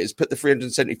should do is put the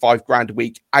 $375,000 a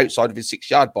week outside of his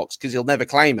 6-yard box, because he'll never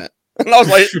claim it. And I was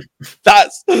like,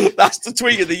 that's the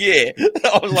tweet of the year.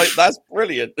 I was like, that's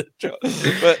brilliant. But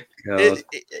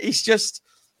it's just,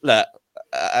 look,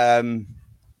 I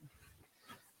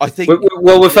think...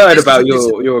 Well, we've heard about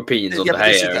your opinions on De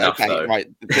Gea enough, though. Right.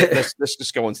 Let's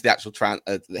just go on to the actual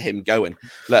him going.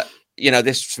 Look,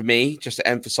 this for me just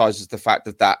emphasises the fact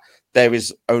that there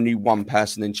is only one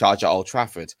person in charge at Old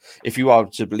Trafford. If you are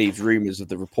to believe rumours of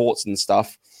the reports and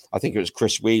stuff, I think it was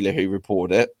Chris Wheeler who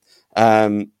reported it,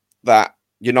 that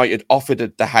United offered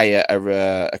De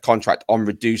Gea a contract on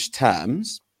reduced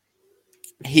terms.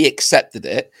 He accepted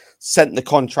it, sent the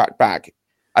contract back,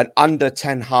 and under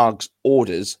Ten Hag's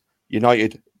orders,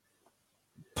 United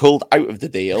pulled out of the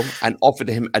deal and offered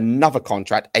him another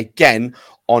contract, again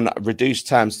on reduced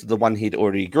terms to the one he'd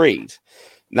already agreed.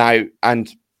 Now, and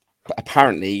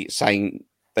apparently saying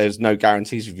there's no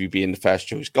guarantees of you being the first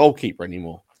choice goalkeeper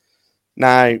anymore.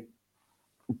 Now,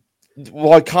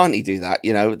 why can't he do that?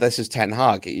 This is Ten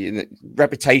Hag.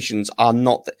 Reputations are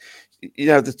not,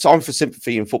 the time for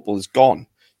sympathy in football is gone.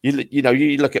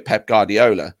 You look at Pep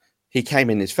Guardiola. He came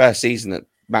in his first season at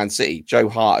Man City. Joe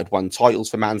Hart had won titles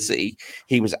for Man City.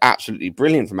 He was absolutely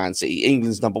brilliant for Man City.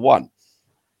 England's number one.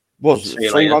 Was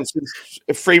 3 months?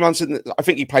 3 months in. I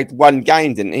think he played one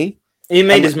game, didn't he? He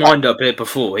made his mind up here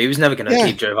before. He was never going to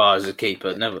keep Joe Hart as a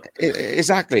keeper. Never.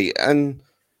 Exactly.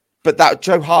 But that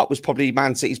Joe Hart was probably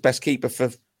Man City's best keeper for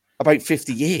about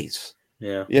 50 years.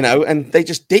 Yeah. And they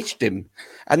just ditched him.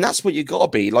 And that's what you got to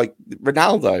be. Like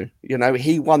Ronaldo,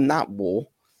 he won that war.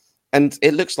 And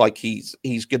it looks like he's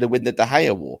going to win the De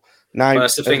Gea war. Now,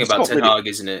 that's the thing about Ten Hag,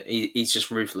 isn't it? He's just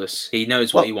ruthless. He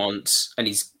knows what he wants, and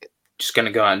he's just going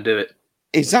to go out and do it.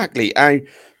 Exactly. I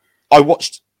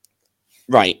watched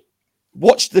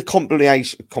the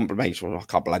compilation. I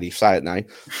can't bloody say it now.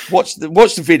 Watch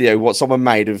the video what someone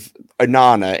made of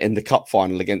Onana in the cup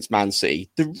final against Man City.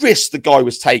 The risk the guy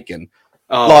was taking,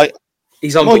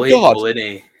 He's My God. unbelievable, isn't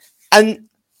he? And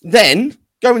then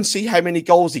go and see how many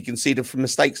goals he conceded from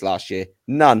mistakes last year.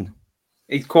 None.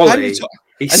 He's quality.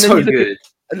 He's And then so good.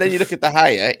 And then you look at De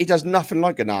Gea, he does nothing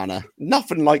like Onana.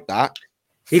 Nothing like that.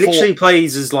 He literally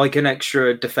plays as like an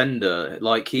extra defender.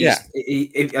 Like he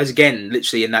as again,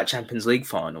 literally in that Champions League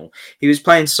final, he was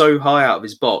playing so high out of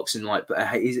his box and like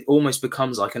he almost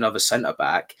becomes like another centre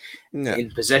back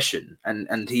in possession.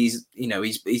 And he's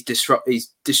he's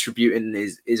distributing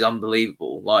is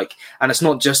unbelievable. Like, and it's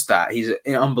not just that, he's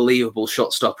an unbelievable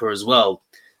shot stopper as well.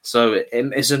 So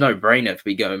it's a no-brainer to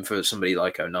be going for somebody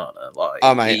like Onana.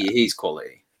 Like, he's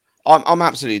quality. I'm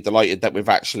absolutely delighted that we've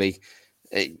actually.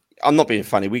 I'm not being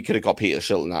funny. We could have got Peter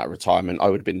Shilton out of retirement. I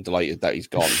would have been delighted that he's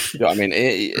gone. You know what I mean?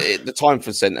 The time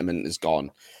for sentiment is gone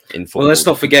in football. Well, let's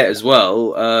not forget as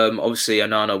well. Obviously,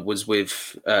 Onana was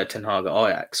with Ten Hag at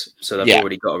Ajax, so they've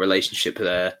already got a relationship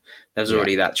there. There's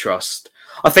already that trust.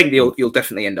 I think you'll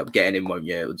definitely end up getting him, won't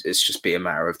you? It's just be a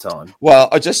matter of time. Well,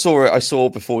 I just saw it. I saw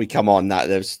before we come on that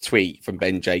there was a tweet from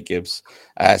Ben Jacobs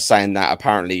saying that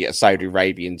apparently a Saudi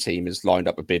Arabian team has lined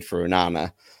up a bid for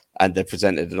Onana and they've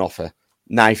presented an offer.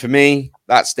 Now, for me,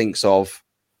 that stinks of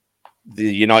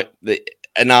the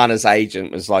Onana's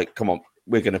agent was like, "Come on,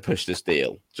 we're going to push this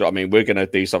deal." Do you know what I mean? We're going to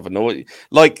do something.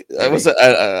 Like, was it?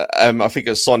 I think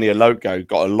it was Sonia Loco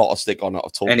got a lot of stick on it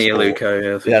of Talk Sport.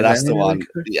 Yeah, that's the one.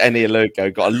 Eni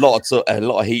Loco got a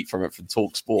lot of heat from it from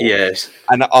Talk Sport. Yes,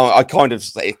 and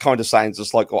it kind of sounds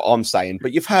just like what I'm saying,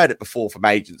 but you've heard it before from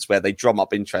agents where they drum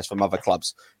up interest from other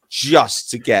clubs just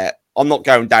to get. I'm not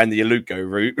going down the Aluko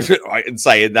route, right, and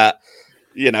saying that.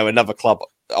 Another club.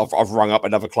 I've rung up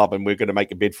another club and we're going to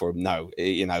make a bid for him. No,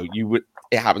 it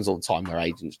happens all the time where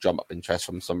agents drum up interest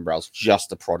from somewhere else just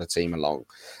to prod a team along,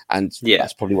 and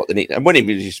that's probably what they need. And wouldn't it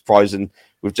be surprising?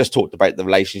 We've just talked about the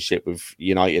relationship with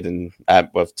United and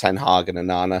with Ten Hag and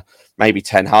Onana. Maybe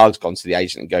Ten Hag's gone to the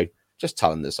agent and go, just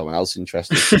tell him there's someone else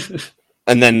interested,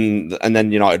 and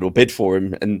then United will bid for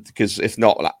him. And because if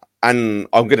not, and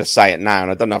I'm going to say it now,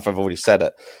 and I don't know if I've already said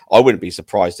it, I wouldn't be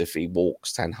surprised if he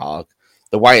walks Ten Hag.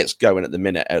 The way it's going at the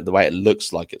minute, the way it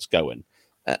looks like it's going,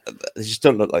 they just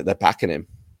don't look like they're backing him.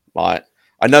 Like,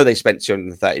 I know they spent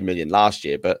 230 million last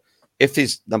year, but if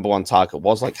his number one target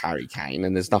was like Harry Kane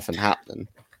and there's nothing happening.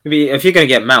 If you're going to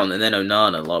get Mount and then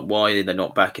Onana, like, why are they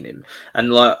not backing him?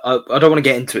 And like, I don't want to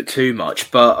get into it too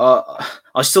much, but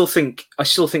I still think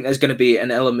there's going to be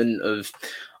an element of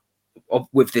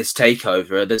with this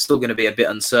takeover, there's still going to be a bit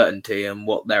of uncertainty on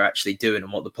what they're actually doing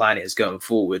and what the plan is going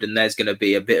forward. And there's going to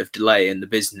be a bit of delay in the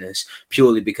business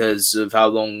purely because of how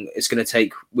long it's going to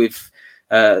take with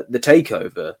the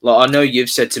takeover. Like, I know you've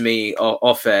said to me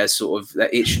off air sort of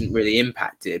that it shouldn't really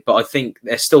impact it, but I think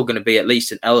there's still going to be at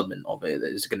least an element of it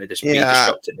that is going to just be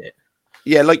disrupting it.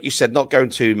 Yeah, like you said, not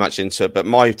going too much into it, but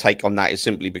my take on that is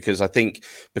simply because I think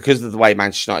because of the way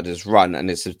Manchester United is run and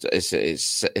it's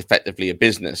effectively a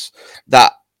business,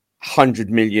 that 100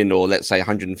 million or let's say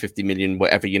 150 million,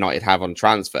 whatever United have on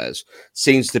transfers,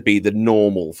 seems to be the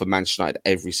normal for Manchester United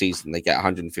every season. They get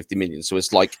 150 million. So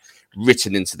it's like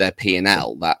written into their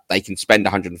P&L that they can spend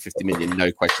 150 million,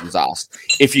 no questions asked.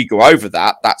 If you go over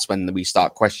that, that's when we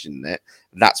start questioning it.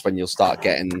 That's when you'll start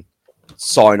getting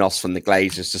sign-offs from the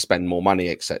Glazers to spend more money,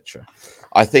 etc.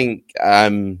 I think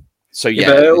so.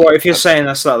 Yeah, but if you're saying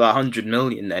that's like that 100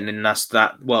 million, then and that's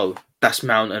Mount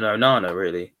and Onana,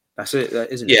 really. That's it,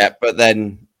 isn't it? Yeah, but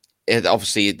then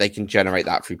obviously they can generate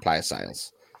that through player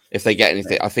sales. If they get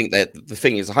anything, I think that the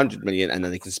thing is 100 million, and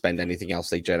then they can spend anything else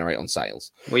they generate on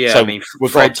sales. Well, yeah, so I mean,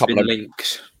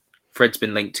 Fred's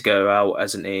been linked to go out,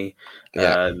 hasn't he?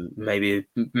 Yeah. Maybe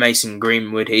Mason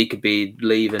Greenwood, he could be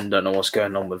leaving. Don't know what's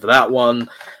going on with that one.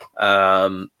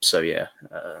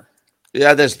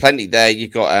 Yeah, there's plenty there.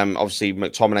 You've got obviously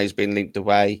McTominay's been linked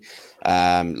away.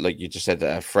 Like you just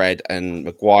said, Fred and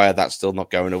Maguire, that's still not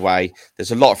going away.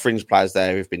 There's a lot of fringe players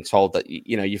there who've been told that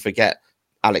you forget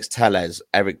Alex Telles,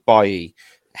 Eric Bailly,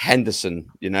 Henderson.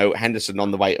 Henderson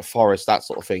on the way to Forest, that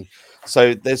sort of thing.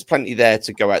 So there's plenty there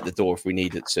to go out the door if we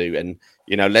needed to. And,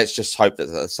 let's just hope that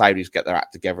the Saudis get their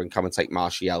act together and come and take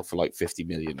Martial for like 50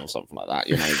 million or something like that.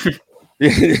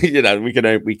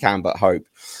 We can but hope.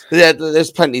 But yeah,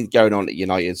 there's plenty going on at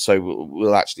United. So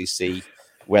we'll actually see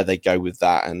where they go with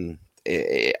that. And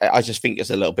I just think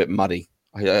it's a little bit muddy.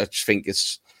 I just think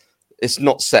it's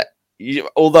not set.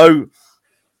 Although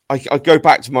I go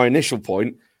back to my initial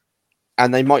point,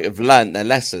 and they might have learned their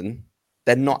lesson.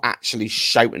 They're not actually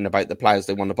shouting about the players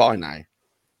they want to buy now.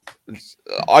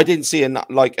 I didn't see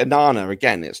like Onana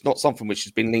again. It's not something which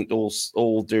has been linked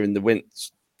all during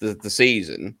the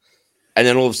season, and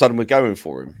then all of a sudden we're going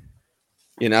for him.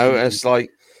 It's like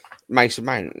Mason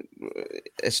Mount.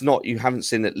 It's not, you haven't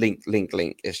seen it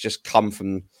link. It's just come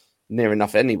from near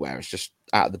enough anywhere. It's just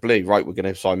out of the blue, right? We're going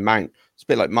to sign Mount. It's a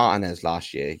bit like Martinez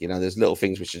last year. You know, there's little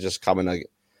things which are just coming, and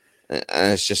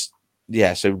it's just,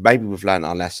 yeah. So maybe we've learned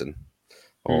our lesson,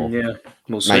 or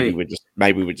we'll maybe see.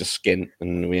 we're just skint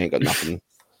and we ain't got nothing,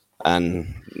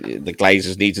 and the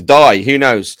Glazers need to die. Who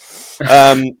knows?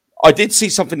 I did see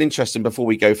something interesting before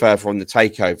we go further on the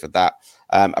takeover that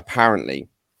apparently.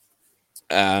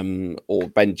 Or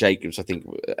Ben Jacobs, I think,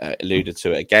 alluded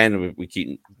to it again. We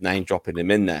keep name dropping him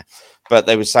in there, but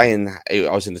they were saying, I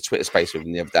was in the Twitter space with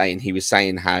him the other day, and he was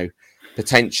saying how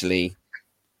potentially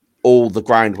all the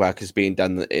groundwork is being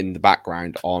done in the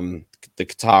background on the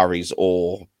Qataris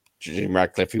or Jim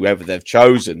Radcliffe, whoever they've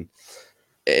chosen,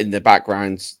 in the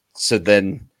background, so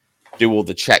then do all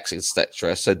the checks,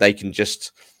 etc., so they can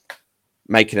just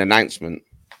make an announcement.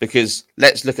 Because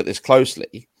let's look at this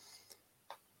closely.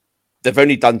 They've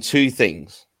only done two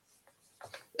things.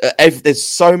 There's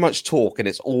so much talk, and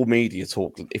it's all media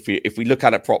talk. If we look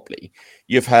at it properly,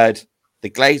 you've heard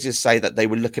the Glazers say that they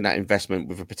were looking at investment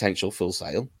with a potential full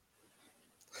sale,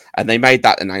 and they made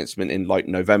that announcement in like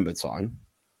November time.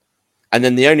 And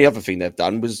then the only other thing they've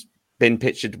done was been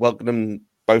pictured welcoming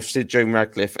both Sid Joan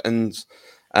Radcliffe and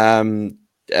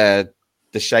the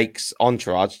Sheikh's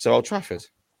entourage to Old Trafford.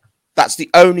 That's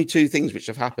the only two things which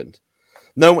have happened.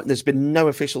 No, there's been no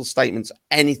official statements,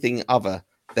 anything other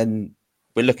than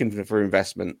we're looking for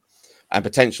investment and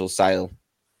potential sale,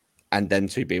 and them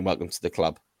two being welcomed to the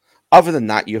club. Other than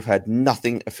that, you've heard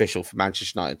nothing official from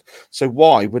Manchester United. So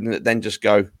why wouldn't it then just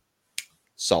go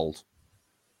sold?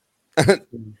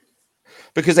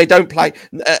 Because they don't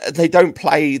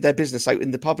play their business out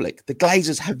in the public. The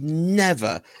Glazers have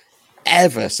never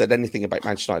ever said anything about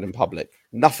Manchester United in public.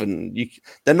 Nothing.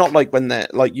 They're not like when they're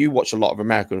like, you watch a lot of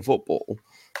American football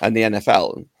and the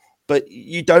NFL, but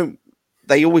you don't.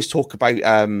 They always talk about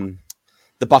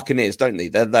the Buccaneers, don't they?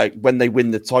 They're like, when they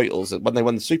win the titles, when they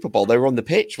won the Super Bowl, they were on the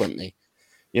pitch, weren't they?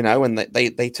 You know, and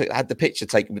they had the picture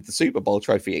taken with the Super Bowl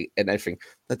trophy and everything.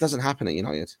 That doesn't happen at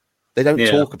United. They don't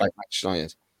talk about Manchester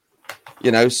United.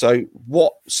 You know, so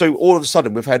what? So all of a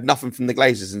sudden, we've heard nothing from the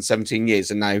Glazers in 17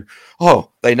 years, and now,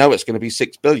 they know it's going to be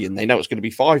 6 billion. They know it's going to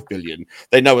be 5 billion.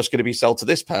 They know it's going to be sold to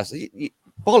this person.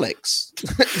 Bollocks.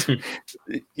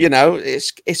 You know,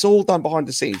 it's all done behind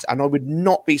the scenes, and I would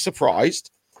not be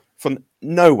surprised from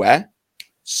nowhere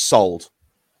sold.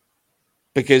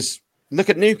 Because look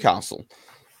at Newcastle.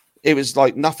 It was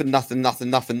like nothing,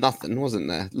 wasn't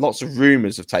there? Lots of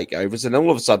rumours of takeovers, and all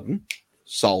of a sudden,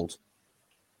 sold.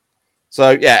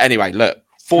 So, yeah, anyway, look.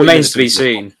 Remains to be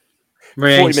seen.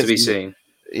 Remains to be seen.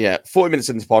 Yeah, 40 minutes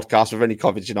into the podcast, we've only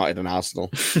covered United and Arsenal.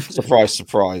 Surprise,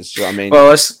 surprise. Do you know what I mean? Well,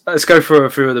 let's go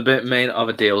through the main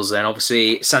other deals then.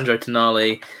 Obviously, Sandro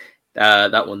Tonali,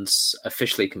 that one's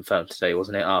officially confirmed today,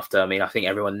 wasn't it? After, I think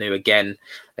everyone knew again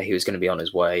that he was going to be on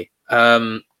his way.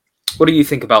 What do you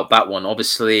think about that one?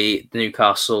 Obviously,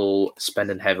 Newcastle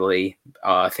spending heavily.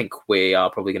 I think we are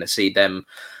probably going to see them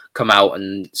come out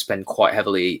and spend quite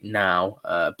heavily now,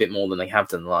 a bit more than they have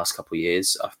done the last couple of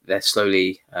years. They're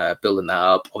slowly building that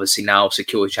up. Obviously now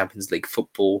secure Champions League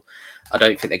football. I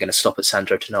don't think they're going to stop at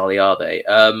Sandro Tonali, are they?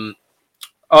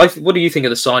 What do you think of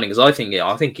the signing? Because I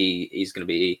think he's going to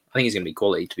be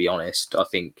quality. To be honest, I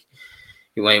think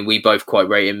we both quite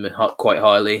rate him quite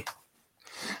highly.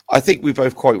 I think we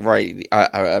both quite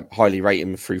highly rate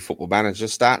him through Football Manager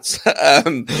stats.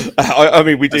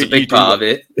 We do. That's a big part of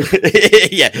it.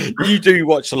 Yeah, you do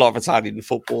watch a lot of Italian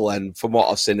football, and from what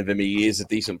I've seen of him, he is a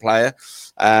decent player.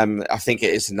 I think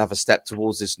it is another step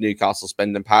towards this Newcastle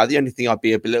spending power. The only thing I'd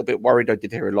be a little bit worried, I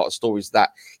did hear a lot of stories that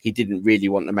he didn't really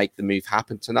want to make the move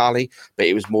happen, Tonali, but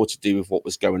it was more to do with what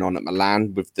was going on at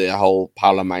Milan with the whole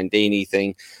Paolo Maldini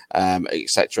thing,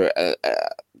 etc.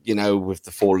 With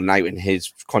the falling out in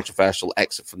his controversial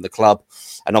exit from the club.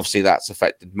 And obviously that's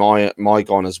affected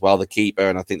Maicon as well, the keeper.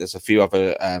 And I think there's a few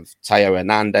other, Teo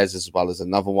Hernandez as well as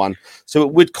another one. So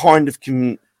it would kind of,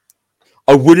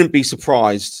 I wouldn't be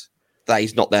surprised that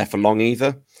he's not there for long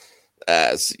either.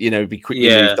 Be quickly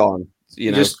moved on.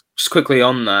 Just quickly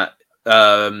on that,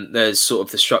 there's sort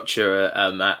of the structure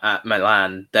at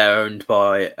Milan. They're owned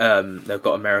by, they've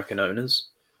got American owners.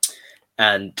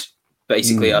 And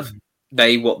basically,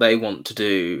 what they want to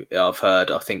do, I've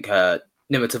heard, I think Nima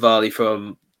Tavalli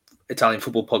from Italian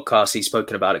Football Podcast, he's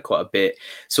spoken about it quite a bit,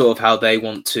 sort of how they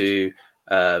want to,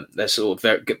 they're sort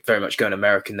of very much going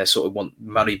American. They sort of want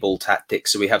Moneyball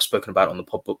tactics. So we have spoken about it on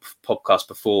the podcast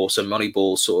before. So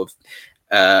Moneyball sort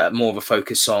of more of a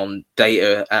focus on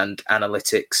data and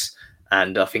analytics.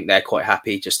 And I think they're quite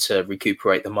happy just to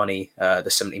recuperate the money, the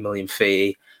 70 million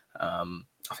fee.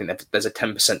 I think there's a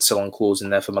 10% sell-on clause in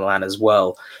there for Milan as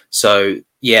well. So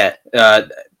yeah,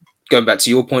 going back to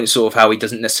your point, sort of how he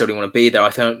doesn't necessarily want to be there. I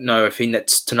don't know if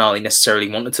Tonali necessarily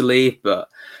wanted to leave, but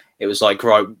it was like,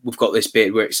 right, we've got this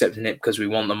bid, we're accepting it because we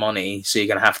want the money, so you're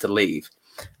going to have to leave.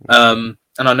 And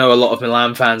I know a lot of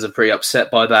Milan fans are pretty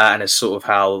upset by that, and it's sort of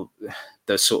how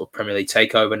the sort of Premier League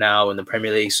takeover now, and the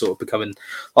Premier League sort of becoming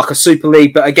like a Super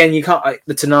League. But again, you can't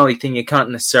the Tonali thing. You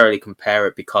can't necessarily compare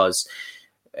it because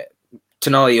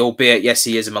Tonali, albeit yes,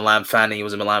 he is a Milan fan, and he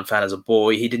was a Milan fan as a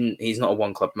boy. He's not a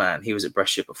one club man. He was at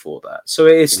Brescia before that, so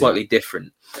it is slightly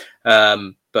different.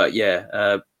 But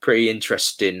yeah, pretty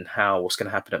interesting what's going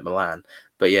to happen at Milan.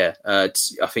 But yeah, I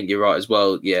think you're right as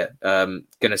well. Yeah, going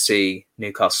to see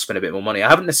Newcastle spend a bit more money. I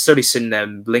haven't necessarily seen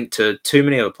them linked to too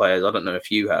many other players. I don't know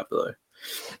if you have, though.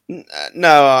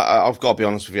 No, I've got to be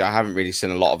honest with you. I haven't really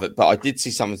seen a lot of it, but I did see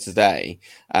something today.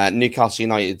 Newcastle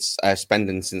United's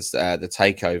spending since the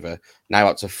takeover now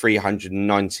up to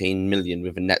 319 million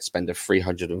with a net spend of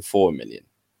 304 million.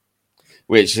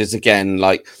 Which is again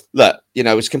like, look,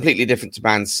 it's completely different to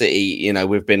Man City.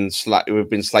 We've been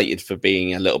slated for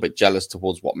being a little bit jealous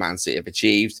towards what Man City have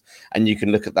achieved, and you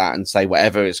can look at that and say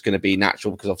whatever, it's going to be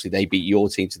natural because obviously they beat your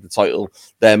team to the title.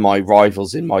 They're my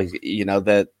rivals in my,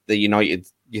 they're the United.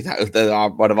 They are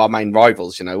one of our main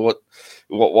rivals. What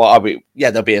are we?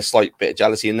 Yeah, there'll be a slight bit of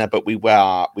jealousy in there, but we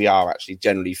are actually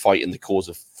generally fighting the cause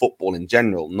of football in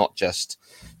general, not just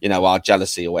our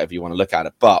jealousy or whatever you want to look at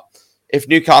it, but. If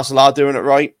Newcastle are doing it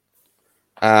right,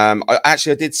 I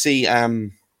did see Tino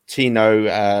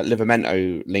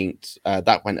Livramento linked.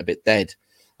 That went a bit dead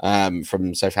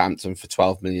from Southampton for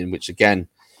 12 million, which again,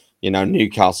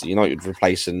 Newcastle United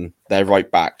replacing their right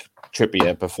back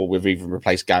Trippier before we've even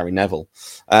replaced Gary Neville.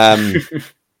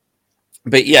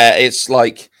 But yeah, it's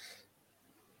like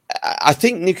I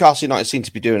think Newcastle United seem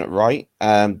to be doing it right.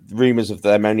 Rumours of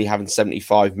them only having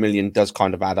 75 million does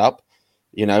kind of add up.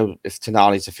 If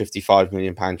Tonali's a 55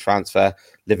 million pound transfer,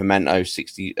 Livramento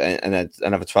 60 and then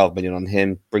another 12 million on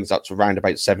him brings up to around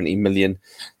about 70 million.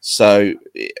 So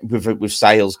with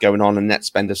sales going on, a net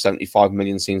spend of 75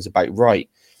 million seems about right.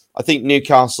 I think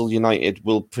Newcastle United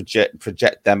will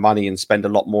project their money and spend a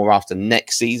lot more after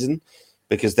next season,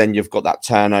 because then you've got that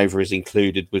turnover is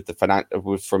included with the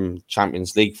from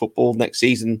Champions League football next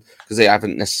season, because they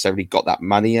haven't necessarily got that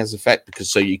money as effect, because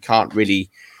so you can't really.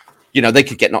 They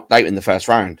could get knocked out in the first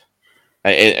round,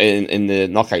 in the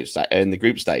knockout in the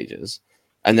group stages,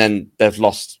 and then they've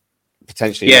lost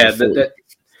potentially. Yeah, their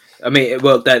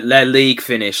league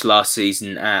finished last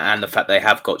season, and the fact they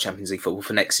have got Champions League football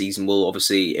for next season will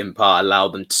obviously in part allow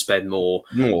them to spend more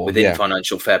within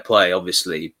financial fair play,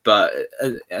 obviously. But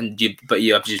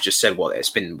you have just said what they've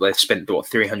spent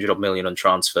 300 odd million on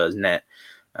transfers net.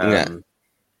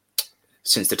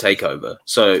 Since the takeover,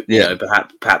 so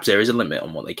perhaps there is a limit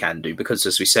on what they can do, because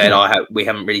as we said, we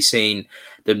haven't really seen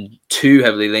them too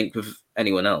heavily linked with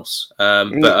anyone else.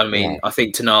 But I mean, I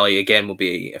think Tonali again will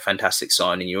be a fantastic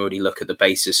sign, and you already look at the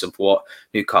basis of what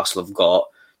Newcastle have got.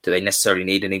 Do they necessarily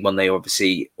need anyone? They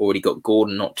obviously already got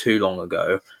Gordon not too long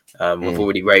ago. We've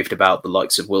already raved about the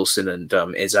likes of Wilson and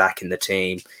Isaac in the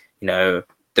team. The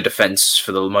defense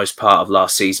for the most part of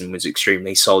last season was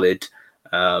extremely solid.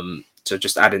 So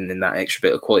just adding in that extra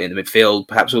bit of quality in the midfield,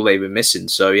 perhaps all they've been missing.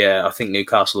 So yeah, I think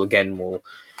Newcastle again will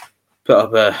put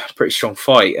up a pretty strong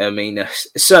fight. I mean, it's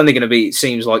certainly going to be. It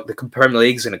seems like the Premier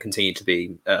League is going to continue to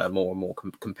be more and more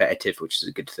competitive, which is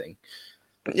a good thing.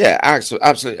 Yeah,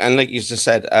 absolutely. And like you just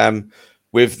said,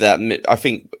 with that, I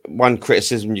think one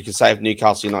criticism you could say of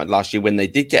Newcastle United last year when they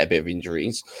did get a bit of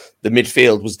injuries, the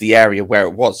midfield was the area where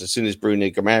it was. As soon as Bruno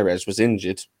Guimaraes was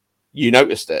injured, you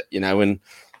noticed it, and.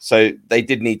 So they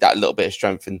did need that little bit of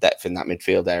strength and depth in that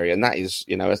midfield area, and that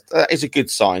is a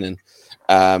good sign. And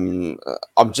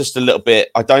I'm just a little bit.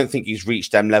 I don't think he's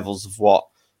reached them levels of what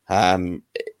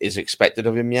is expected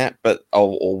of him yet, but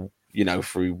or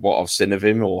through what I've seen of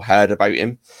him or heard about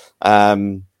him.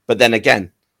 But then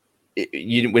again,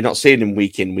 we're not seeing him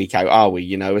week in, week out, are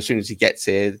we? As soon as he gets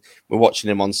here, we're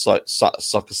watching him on Soccer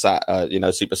Super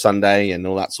Sunday and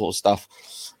all that sort of stuff.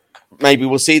 Maybe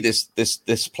we'll see this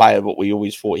player what we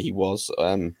always thought he was.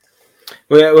 I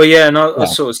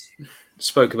sort of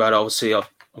spoke about it. Obviously, I've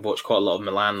watched quite a lot of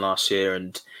Milan last year,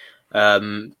 and I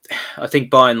think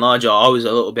by and large, I was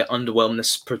a little bit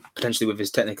underwhelmed potentially with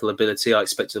his technical ability. I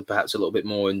expected perhaps a little bit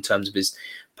more in terms of his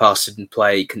passing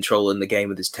play, controlling the game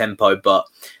with his tempo, but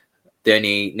the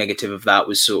only negative of that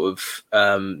was sort of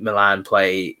Milan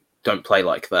don't play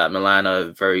like that. Milan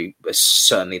are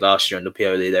certainly last year under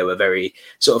Pioli, they were very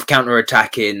sort of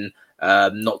counter-attacking,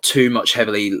 not too much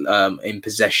heavily in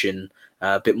possession,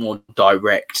 a bit more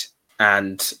direct.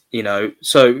 And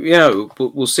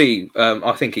we'll see.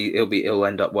 I think he'll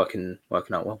end up working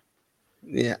out well.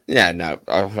 Yeah, no,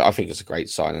 I think it's a great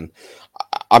signing.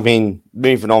 I mean,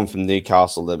 moving on from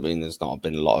Newcastle, I mean, there's not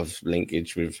been a lot of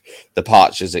linkage with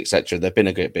departures, etc. They've been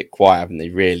a bit quiet, haven't they,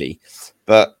 really?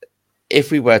 But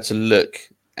if we were to look,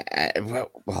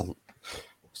 well,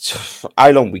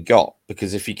 how long we got?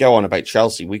 Because if you go on about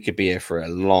Chelsea, we could be here for a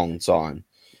long time.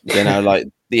 Like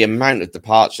the amount of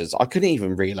departures, I couldn't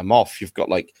even reel them off. You've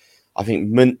got I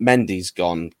think Mendy's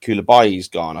gone, Koulibaly's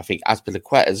gone, I think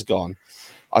Azpilicueta's gone.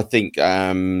 I think he's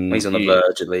on the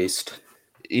verge at least.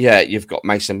 Yeah, you've got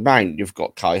Mason Mount, you've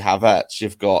got Kai Havertz,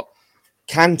 you've got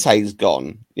Kante's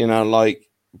gone.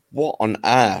 What on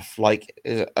earth? I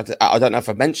don't know if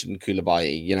I mentioned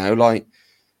Koulibaly.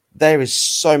 There is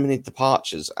so many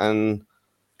departures, and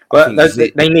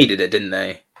they needed it, didn't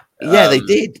they? Yeah, they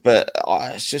did, but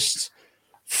it's just,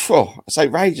 it's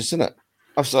outrageous, isn't it?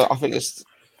 I think it's,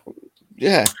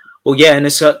 yeah. Well, yeah, and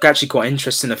it's actually quite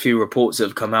interesting. A few reports that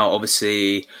have come out,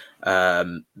 obviously,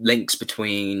 links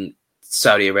between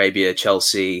Saudi Arabia,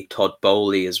 Chelsea, Todd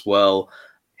Bowley as well.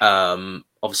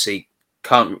 Obviously,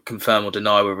 can't confirm or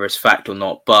deny whether it's fact or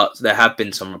not, but there have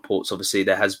been some reports. Obviously,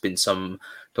 there has been some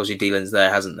dodgy dealings there,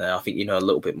 hasn't there? I think you know a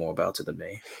little bit more about it than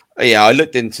me. Yeah, I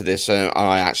looked into this and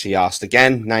I actually asked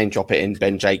again, name drop it in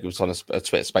Ben Jacobs on a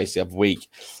Twitter space the other week.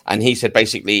 And he said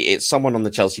basically it's someone on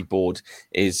the Chelsea board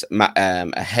is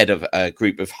a head of a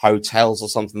group of hotels or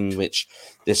something, which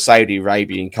this Saudi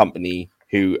Arabian company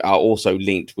who are also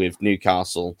linked with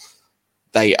Newcastle,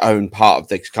 they own part of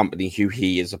this company who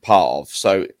he is a part of.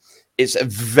 So it's a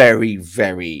very,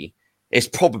 very... It's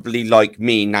probably like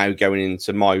me now going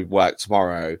into my work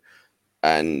tomorrow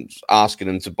and asking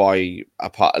them to buy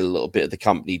a little bit of the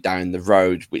company down the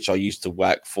road, which I used to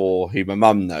work for, who my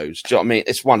mum knows. Do you know what I mean?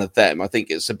 It's one of them. I think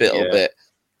it's a bit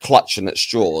clutching at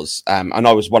straws. And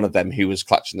I was one of them who was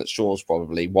clutching at straws,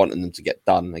 probably wanting them to get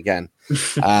done again.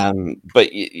 But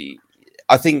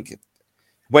I think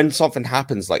when something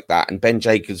happens like that, and Ben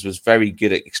Jacobs was very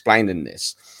good at explaining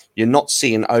this, you're not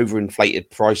seeing overinflated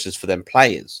prices for them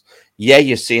players. Yeah,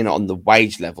 you're seeing it on the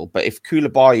wage level, but if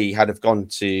Koulibaly had have gone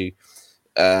to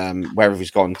wherever he's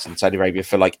gone to Saudi Arabia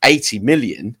for 80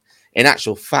 million, in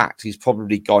actual fact, he's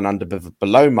probably gone under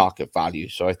below market value.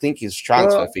 So I think his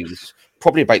transfer fee is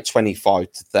probably about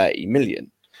 25 to 30 million,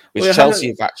 which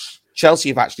Chelsea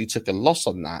have actually took a loss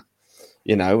on that,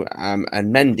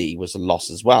 and Mendy was a loss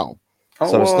as well. I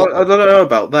don't know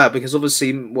about that because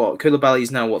obviously,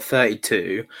 Koulibaly's now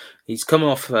 32. He's come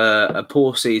off a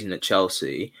poor season at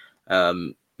Chelsea.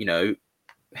 Is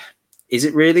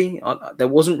it really? There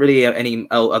wasn't really any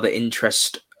other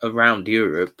interest around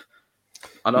Europe.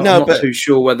 I'm not too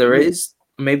sure whether it is.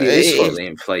 Maybe it is slightly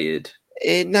inflated.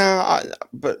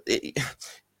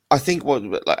 I think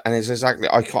and it's exactly,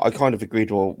 I kind of agreed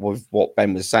with what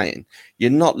Ben was saying. You're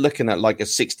not looking at a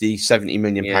 60, 70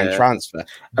 million pound transfer.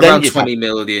 Around 20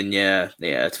 million, yeah,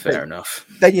 it's fair enough.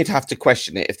 Then you'd have to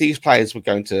question it. If these players were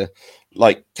going to,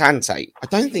 Kante, I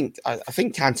think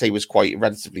Kante was quite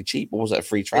relatively cheap, or was it a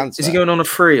free transfer? Is he going on a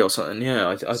free or something? Yeah,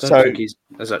 I don't think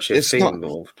there's actually a fee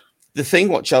involved. The thing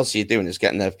what Chelsea are doing is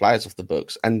getting their players off the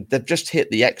books, and they've just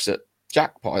hit the exit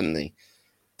jackpot, haven't they?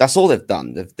 That's all they've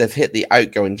done. They've hit the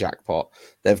outgoing jackpot.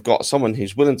 They've got someone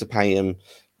who's willing to pay him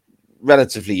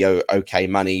relatively okay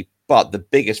money. But the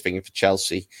biggest thing for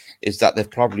Chelsea is that they've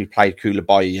probably paid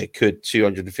Koulibaly a good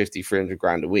 250, 300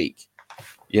 grand a week.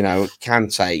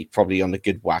 Kante probably on a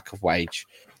good whack of wage.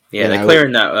 Yeah, they're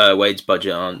clearing that wage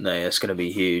budget, aren't they? It's going to be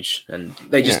huge, and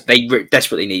they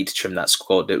desperately need to trim that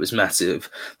squad. It was massive,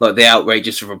 the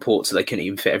outrageous reports that they couldn't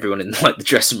even fit everyone in the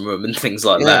dressing room and things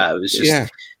like that. It was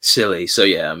just silly. So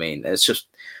I mean, it's just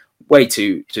way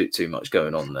too much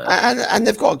going on there. And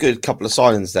they've got a good couple of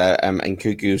signings there. And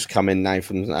Kuku's come in now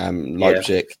from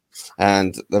Leipzig. Yeah.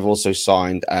 And they've also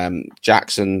signed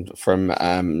Jackson from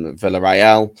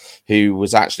Villarreal, who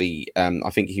was actually, I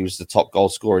think he was the top goal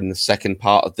scorer in the second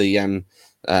part of the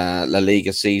La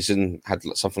Liga season. Had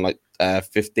something like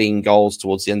 15 goals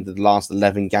towards the end of the last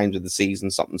 11 games of the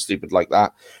season, something stupid like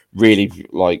that. Really,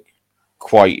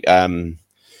 quite, I've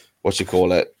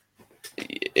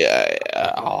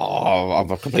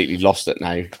completely lost it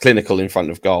now. Clinical in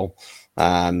front of goal.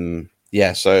 So...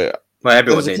 Well,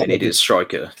 everyone needed a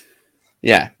striker.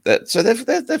 Yeah, so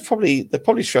they've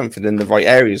probably strengthened in the right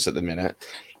areas at the minute,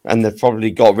 and they've probably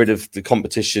got rid of the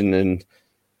competition. And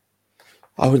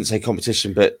I wouldn't say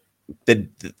competition, but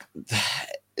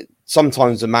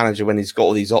sometimes the manager, when he's got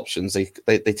all these options,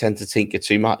 they tend to tinker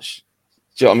too much.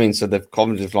 Do you know what I mean? So they've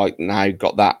kind of now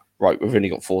got that right. We've only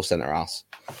got 4 centre halves.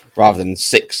 rather than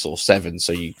 6 or 7.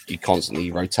 So you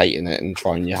constantly rotating it and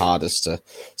trying your hardest to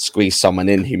squeeze someone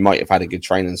in who might have had a good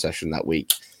training session that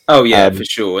week. Oh yeah, for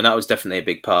sure, and that was definitely a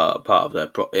big part of their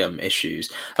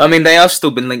issues. I mean, they have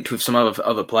still been linked with some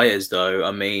other players, though.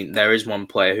 I mean, there is one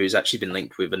player who's actually been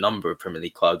linked with a number of Premier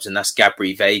League clubs, and that's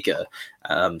Gabri Veiga,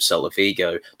 Celta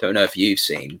Vigo. Don't know if you've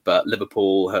seen, but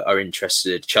Liverpool are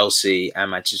interested, Chelsea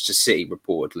and Manchester City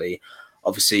reportedly.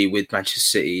 Obviously, with Manchester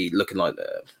City looking like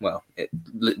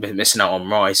missing out on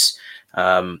Rice.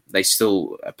 They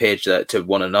still appear to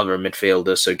want another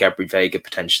midfielder, so Gabri Veiga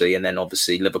potentially, and then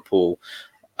obviously Liverpool.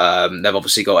 They've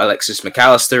obviously got Alexis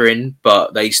McAllister in,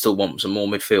 but they still want some more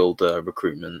midfield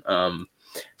recruitment.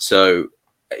 So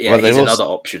yeah, he's another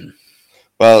option.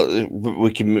 Well, we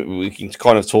can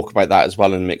kind of talk about that as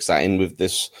well and mix that in with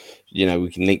this. You know, we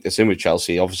can link this in with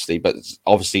Chelsea, obviously, but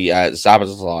obviously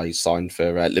Szoboszlai signed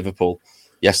for Liverpool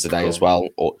yesterday as well,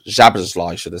 or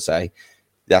Szoboszlai, should I say?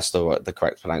 That's the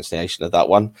correct pronunciation of that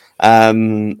one.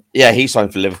 Yeah, he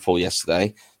signed for Liverpool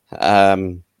yesterday.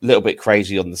 Little bit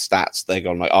crazy on the stats. They're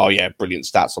going like, oh yeah, brilliant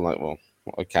stats. I'm like, well,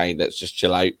 okay, let's just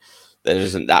chill out. There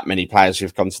isn't that many players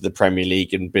who've come to the Premier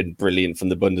League and been brilliant from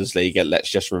the Bundesliga. Let's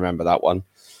just remember that one.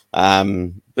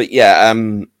 But yeah,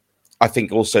 I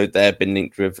think also they've been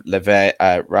linked with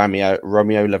Romeo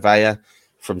Lavea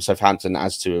from Southampton,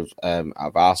 as to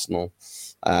of Arsenal.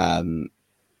 But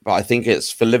I think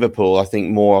it's for Liverpool. I think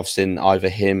more I've seen either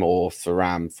him or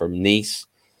Thuram from Nice.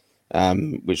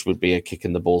 Which would be a kick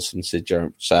in the balls from Sir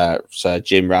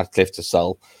Jim Radcliffe to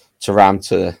sell Thuram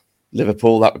to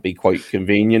Liverpool. That would be quite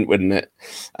convenient, wouldn't it?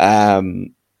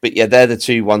 But yeah, they're the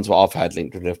two ones that I've heard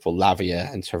linked with Liverpool,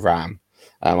 Lavia and Thuram.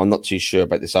 I'm not too sure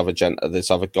about this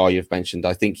other guy you've mentioned.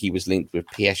 I think he was linked with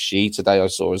PSG today, I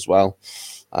saw as well.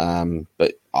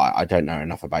 But I don't know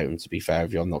enough about him, to be fair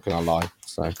with you. I'm not going to lie.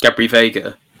 So Gabri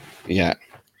Veiga. Yeah.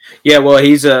 Yeah, well,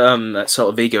 he's at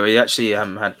Celta Vigo. He actually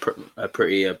had a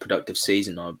pretty productive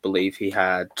season. I believe he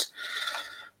had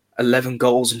 11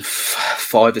 goals and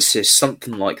 5 assists,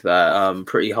 something like that.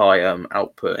 Pretty high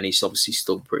output, and he's obviously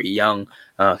still pretty young.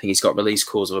 I think he's got release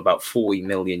clause of about 40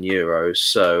 million euros.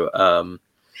 So,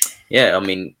 yeah, I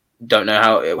mean, don't know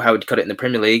how he'd cut it in the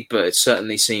Premier League, but it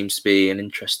certainly seems to be an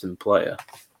interesting player.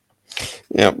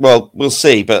 Yeah, well, we'll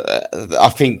see. But I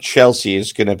think Chelsea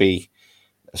is going to be.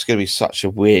 It's going to be such a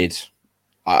weird.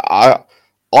 I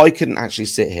couldn't actually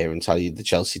sit here and tell you the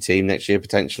Chelsea team next year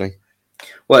potentially.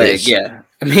 Well, yeah,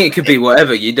 I mean it could be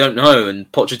whatever, you don't know. And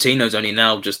Pochettino's only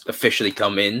now just officially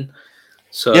come in,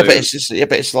 so yeah.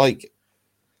 But it's like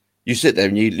you sit there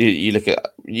and you look at.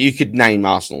 You could name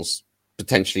Arsenal's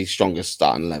potentially strongest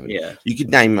starting 11. Yeah, you could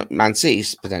name Man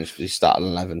City's potentially starting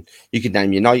 11. You could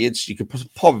name United's. You could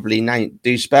probably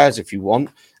do Spurs if you want,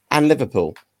 and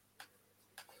Liverpool.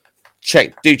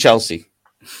 Do Chelsea.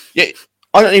 Yeah,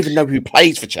 I don't even know who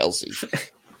plays for Chelsea.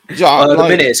 Well, at the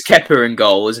minute it's Kepa in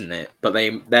goal, isn't it? But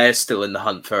they're still in the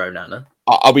hunt for Onana.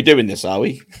 Are we doing this? Are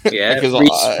we? Yeah,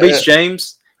 Reece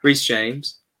James.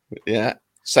 Yeah,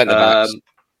 centre backs.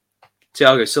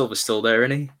 Thiago Silva's still there,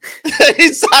 isn't he?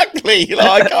 Exactly.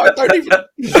 Like I don't even.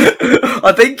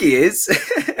 I think he is.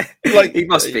 Like he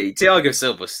must be. Thiago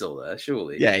Silva's still there,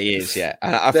 surely. Yeah, he is. Yeah,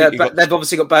 they've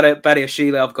obviously got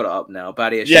Badiashile. I've got it up now.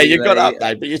 Badiashile. Yeah, you've got it up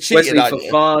now, but you're cheating. Wesley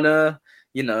Fofana.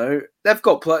 You know, they've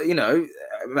got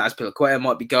Azpilicueta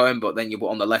might be going, but then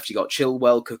on the left you got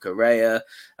Chilwell, Cucurella,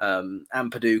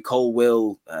 Ampadu,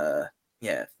 Colwill.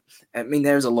 Yeah, I mean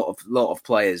there's a lot of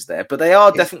players there, but they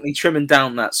are definitely trimming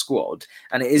down that squad,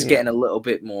 and it is getting a little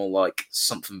bit more like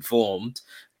something formed.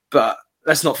 But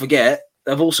let's not forget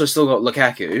they've also still got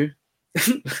Lukaku.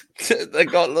 They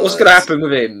got what's going to happen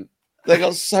with him? They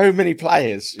got so many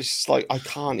players. It's just like I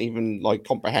can't even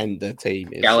comprehend their team.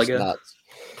 It's Gallagher,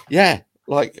 yeah,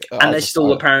 and they're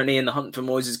still apparently in the hunt for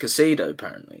Moises Caicedo.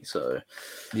 Apparently, so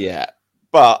yeah.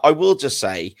 But I will just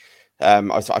say,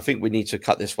 I think we need to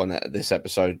cut this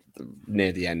episode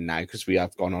near the end now because we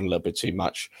have gone on a little bit too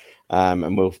much.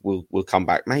 And we'll come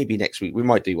back maybe next week. We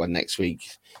might do one next week,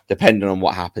 depending on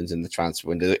what happens in the transfer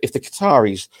window. If the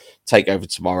Qataris take over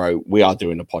tomorrow, we are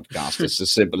doing a podcast. It's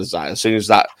as simple as that. As soon as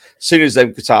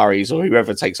them Qataris or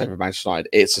whoever takes over Manchester United,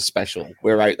 it's a special.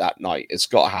 We're out that night. It's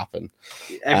got to happen.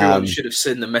 Everyone should have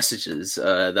seen the messages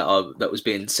that was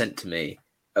being sent to me.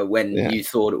 When you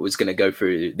thought it was going to go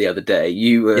through the other day,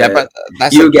 you were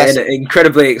getting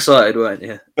incredibly excited, weren't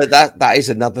you? But that is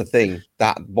another thing.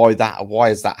 Why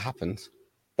has that happened?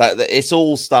 That it's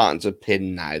all starting to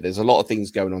pin now. There's a lot of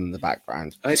things going on in the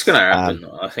background. It's going to happen.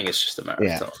 I think it's just a matter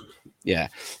of time. Yeah.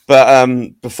 But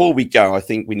before we go, I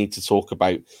think we need to talk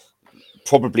about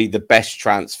probably the best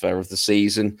transfer of the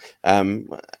season.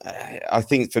 I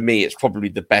think for me, it's probably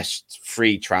the best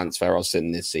free transfer I've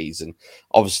seen this season.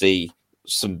 Obviously,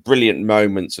 some brilliant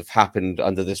moments have happened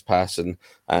under this person.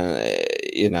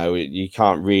 You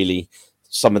can't really.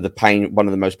 Some of the pain, one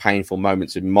of the most painful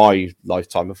moments in my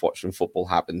lifetime of watching football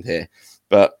happened here.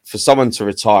 But for someone to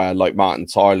retire like Martin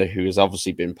Tyler, who has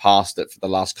obviously been past it for the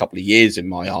last couple of years in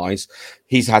my eyes,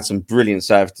 he's had some brilliant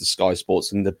service to Sky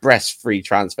Sports and the best free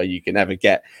transfer you can ever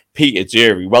get. Peter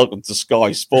Jury, welcome to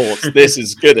Sky Sports. This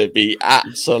is going to be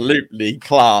absolutely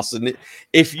class. And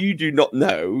if you do not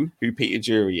know who Peter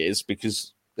Jury is,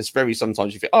 because it's very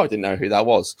sometimes you think, oh, I didn't know who that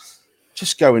was,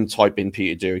 just go and type in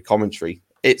Peter Jury commentary.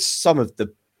 It's some of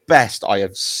the best I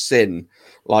have seen.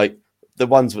 Like the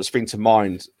ones that spring to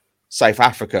mind, South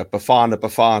Africa, Bafana,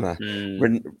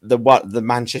 the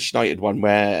Manchester United one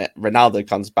where Ronaldo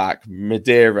comes back,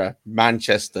 Madeira,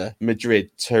 Manchester,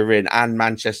 Madrid, Turin, and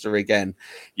Manchester again.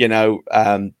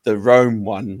 The Rome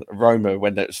one, Roma,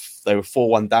 when they were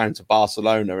 4-1 down to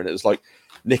Barcelona, and it was like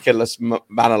Nicolas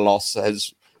Manolos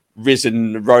has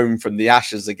risen Rome from the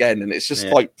ashes again, and it's just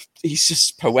like he's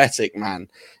just poetic, man.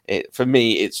 For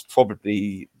me, it's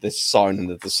probably the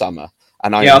signing of the summer.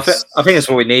 And I think that's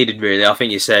what we needed, really. I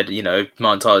think you said,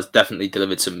 Martin Tyler's definitely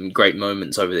delivered some great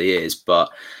moments over the years, but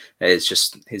it's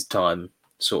just his time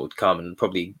sort of come and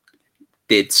probably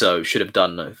should have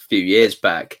done a few years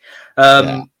back.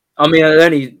 I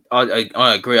mean,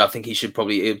 I agree. I think he'll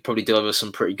probably deliver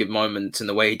some pretty good moments, and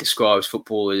the way he describes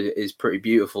football is pretty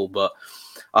beautiful, but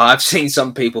I've seen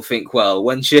some people think, well,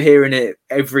 once you're hearing it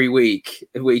every week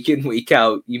in, week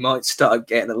out, you might start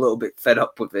getting a little bit fed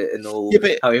up with it and all.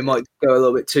 Yeah, how you might go a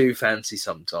little bit too fancy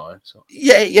sometimes.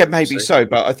 Yeah, maybe so.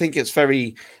 But I think it's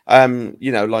very, I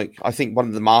think one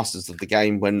of the masters of the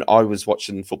game when I was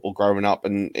watching football growing up,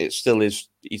 and it still is,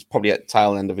 he's probably at the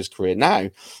tail end of his career now.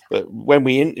 But when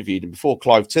we interviewed him before,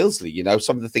 Clive Tilsley,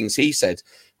 some of the things he said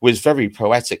was very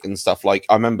poetic and stuff. Like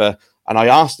I remember, and I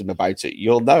asked him about it.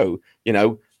 You'll know,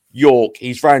 York,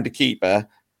 he's round the keeper,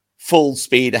 full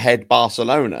speed ahead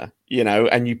Barcelona,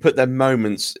 and you put them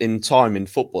moments in time in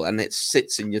football and it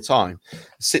sits in your time,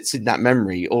 sits in that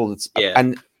memory all the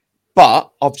time.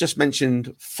 But I've just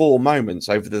mentioned 4 moments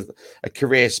over a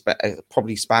career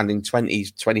probably spanning 20,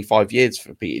 25 years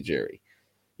for Peter Jury,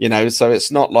 so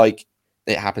it's not like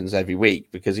it happens every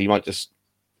week, because he might just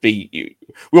be,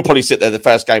 we'll probably sit there the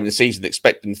first game of the season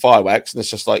expecting fireworks, and it's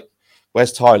just like,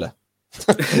 where's Tyler?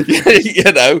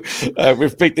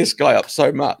 We've picked this guy up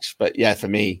so much. But yeah, for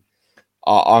me,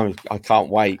 I can't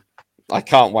wait.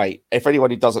 If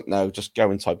anybody doesn't know, just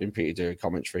go and type in Peter Jury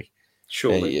commentary.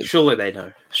 Surely they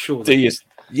know.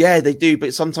 Yeah, they do.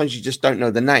 But sometimes you just don't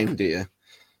know the name, do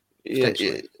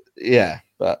you? Yeah.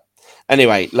 But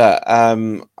anyway, look.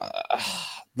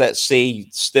 Let's see.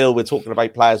 Still, we're talking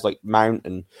about players like Mount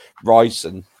and Rice,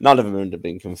 and none of them have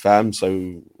been confirmed.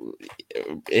 So,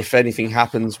 if anything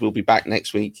happens, we'll be back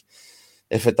next week.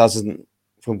 If it doesn't,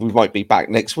 we might be back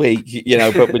next week.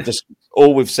 But we're just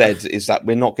all we've said is that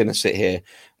we're not going to sit here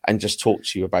and just talk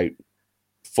to you about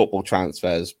football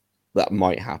transfers that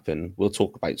might happen. We'll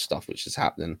talk about stuff which is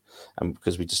happening, and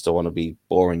because we just don't want to be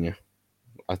boring you.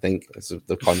 I think that's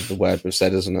the kind of the word we've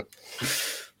said, isn't it?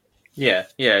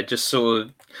 Yeah, just sort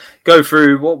of go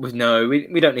through what we know.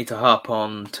 We don't need to harp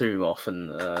on too often,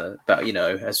 but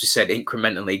as we said,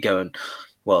 incrementally going.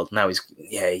 Well, now he's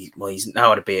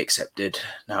now to be accepted.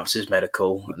 Now it's his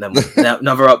medical, and then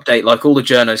another update like all the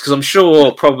journos, because I'm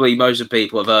sure probably most of the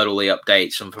people have heard all the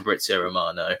updates from Fabrizio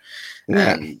Romano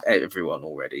and everyone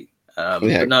already.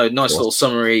 But no, nice little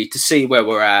summary to see where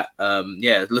we're at.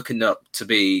 Looking up to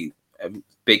be a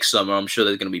big summer. I'm sure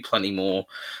there's going to be plenty more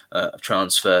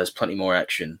transfers, plenty more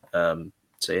action.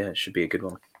 It should be a good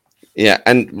one. Yeah,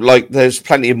 and there's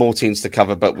plenty of more teams to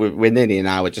cover, but we're nearly an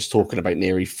hour just talking about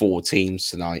nearly 4 teams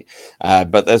tonight.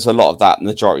 But there's a lot of that,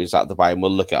 majority is out of the way, and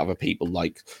we'll look at other people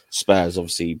like Spurs,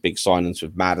 obviously big signings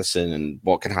with Maddison and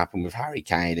what can happen with Harry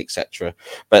Kane, etc.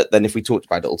 But then if we talked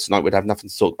about it all tonight, we'd have nothing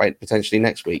to talk about potentially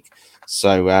next week.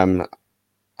 So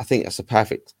I think that's a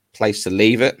perfect place to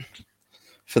leave it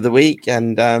for the week.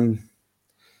 And De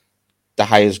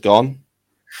Gea's gone.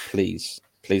 Please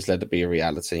let it be a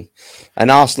reality. And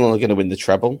Arsenal are going to win the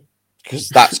treble, because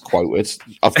that's quoted.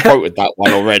 I've quoted that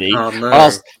one already. Oh,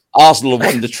 no. Arsenal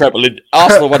won the treble.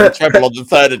 Arsenal won the treble on the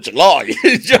 3rd of July. Do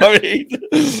you know what I mean?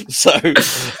 So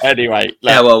anyway,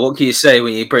 what can you say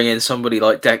when you bring in somebody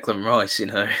like Declan Rice?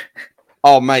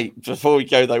 Oh mate, before we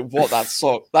go though,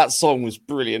 that song was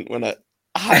brilliant, wasn't it?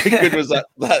 How good was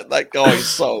that guy's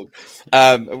song?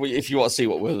 If you want to see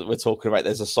what we're talking about,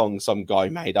 there's a song some guy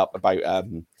made up about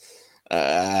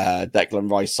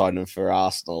Declan Rice signing for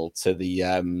Arsenal to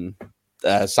the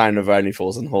sound of Only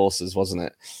Fools and Horses, wasn't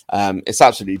it? It's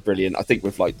absolutely brilliant. I think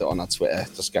we've liked it on our Twitter.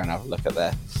 Just go and have a look at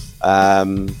there.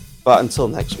 But until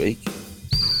next week,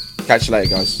 catch you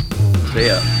later, guys. See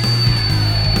ya.